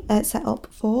generously set up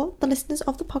for the listeners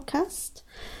of the podcast,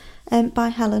 by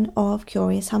Helen of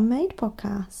Curious Handmade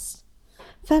Podcast,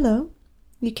 fellow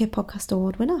UK Podcast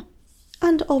Award winner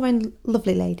and all-round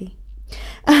lovely lady.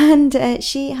 And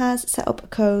she has set up a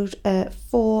code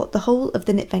for the whole of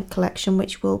the Knit Vent collection,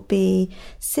 which will be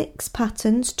 6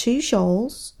 patterns, 2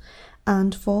 shawls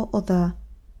and 4 other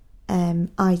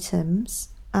items.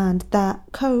 And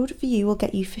that code for you will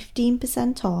get you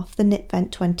 15% off the Knit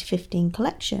Vent 2015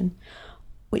 collection,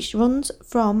 which runs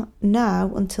from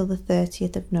now until the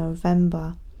 30th of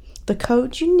November. The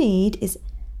code you need is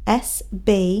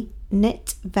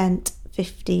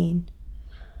SBKnitVent15.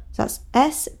 So that's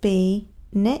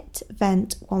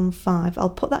SBKnitVent15. I'll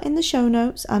put that in the show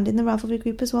notes and in the Ravelry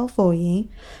group as well for you.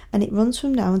 And it runs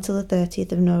from now until the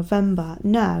 30th of November.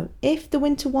 Now, if the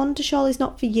Winter Wonder shawl is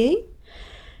not for you,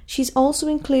 she's also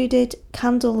included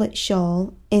Candlelit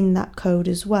Shawl in that code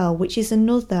as well, which is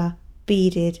another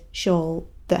beaded shawl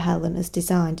that Helen has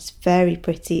designed. It's very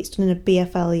pretty. It's done in a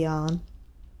BFL yarn.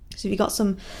 So if you've got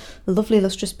some lovely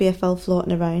lustrous BFL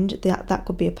floating around, that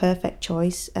could be a perfect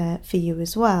choice for you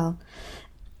as well.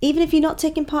 Even if you're not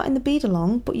taking part in the bead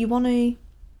along, but you want to,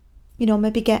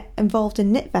 maybe get involved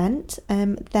in Knit Vent,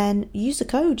 then use the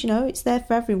code. It's there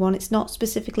for everyone. It's not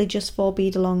specifically just for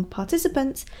bead along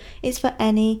participants. It's for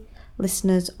any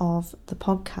listeners of the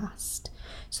podcast.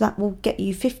 So that will get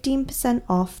you 15%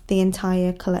 off the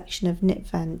entire collection of Knit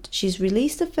Vent. She's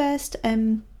released the first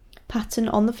pattern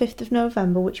on the 5th of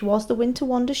November, which was the Winter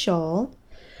Wonder shawl.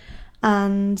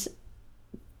 And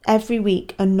every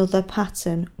week another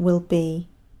pattern will be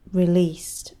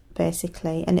released,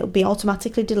 basically. And it will be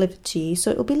automatically delivered to you.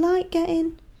 So it will be like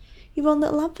getting your own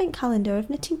little advent calendar of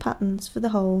knitting patterns for the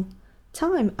whole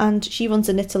time. And she runs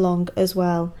a knit along as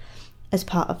well as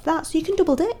part of that. So you can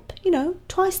double dip,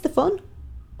 twice the fun.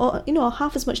 Or,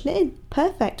 half as much knitting.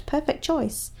 Perfect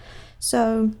choice.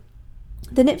 So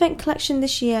the Knit Vent collection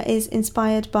this year is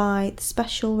inspired by the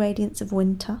special radiance of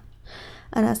winter.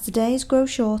 And as the days grow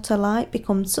shorter, light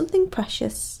becomes something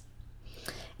precious.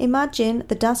 Imagine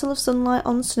the dazzle of sunlight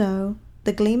on snow,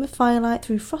 the gleam of firelight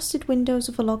through frosted windows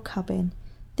of a log cabin.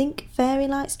 Think fairy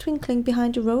lights twinkling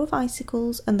behind a row of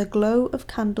icicles and the glow of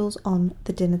candles on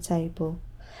the dinner table.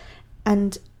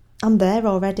 And I'm there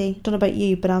already. Don't know about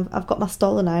you, but I've got my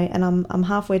stollen out and I'm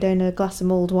halfway down a glass of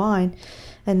mulled wine,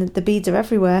 and the beads are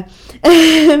everywhere.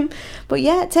 But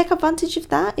yeah, take advantage of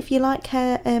that if you like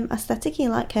her aesthetic, you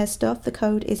like her stuff. The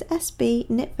code is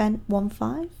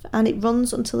SBKnitVent15 and it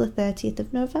runs until the 30th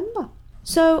of November.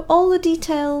 So all the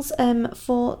details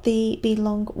for the Bead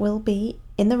Along will be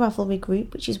in the Ravelry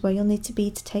group, which is where you'll need to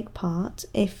be to take part.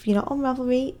 If you're not on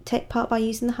Ravelry, take part by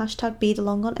using the hashtag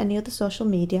BeadAlong on any other social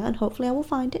media, and hopefully I will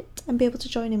find it and be able to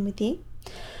join in with you.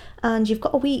 And you've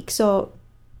got a week, so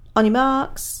on your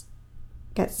marks,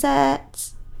 get set,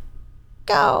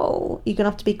 go. You're going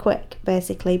to have to be quick,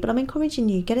 basically, but I'm encouraging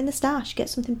you, get in the stash, get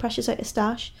something precious out of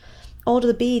stash, order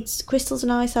the beads. Crystals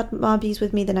and I had my beads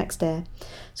with me the next day,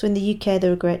 so in the UK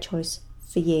they're a great choice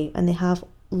for you, and they have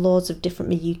loads of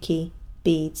different Miyuki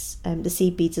beads, the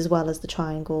seed beads as well as the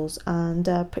triangles, and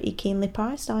pretty keenly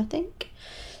priced, I think.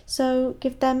 So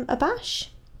give them a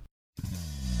bash.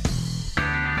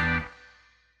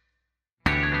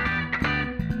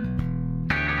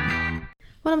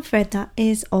 Well, I'm afraid that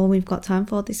is all we've got time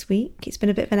for this week. It's been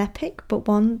a bit of an epic, but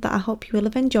one that I hope you will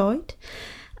have enjoyed.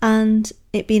 And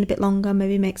it being a bit longer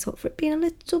maybe makes up for it being a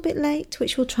little bit late,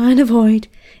 which we'll try and avoid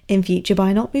in future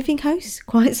by not moving house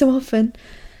quite so often.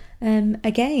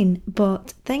 Again,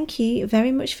 but thank you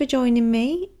very much for joining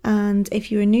me, and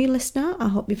if you're a new listener, I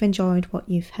hope you've enjoyed what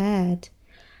you've heard.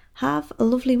 Have a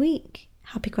lovely week,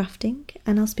 happy crafting,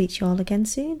 and I'll speak to you all again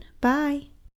soon. Bye.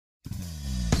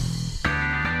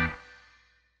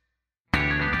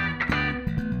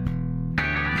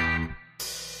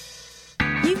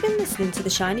 You've been listening listening to the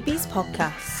Shiny Bees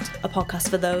podcast, a podcast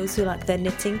for those who like their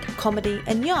knitting, comedy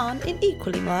and yarn in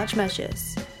equally large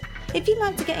measures. If you'd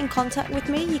like to get in contact with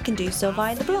me, you can do so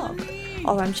via the blog,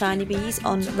 or I'm Shiny Bees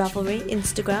on Ravelry,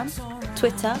 Instagram,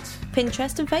 Twitter,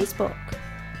 Pinterest and Facebook.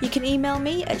 You can email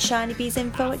me at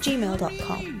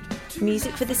shinybeesinfo@gmail.com.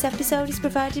 Music for this episode is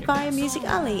provided by Music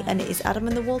Alley, and it is Adam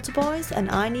and the Water Boys and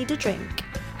I Need a Drink.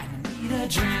 Need a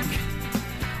drink.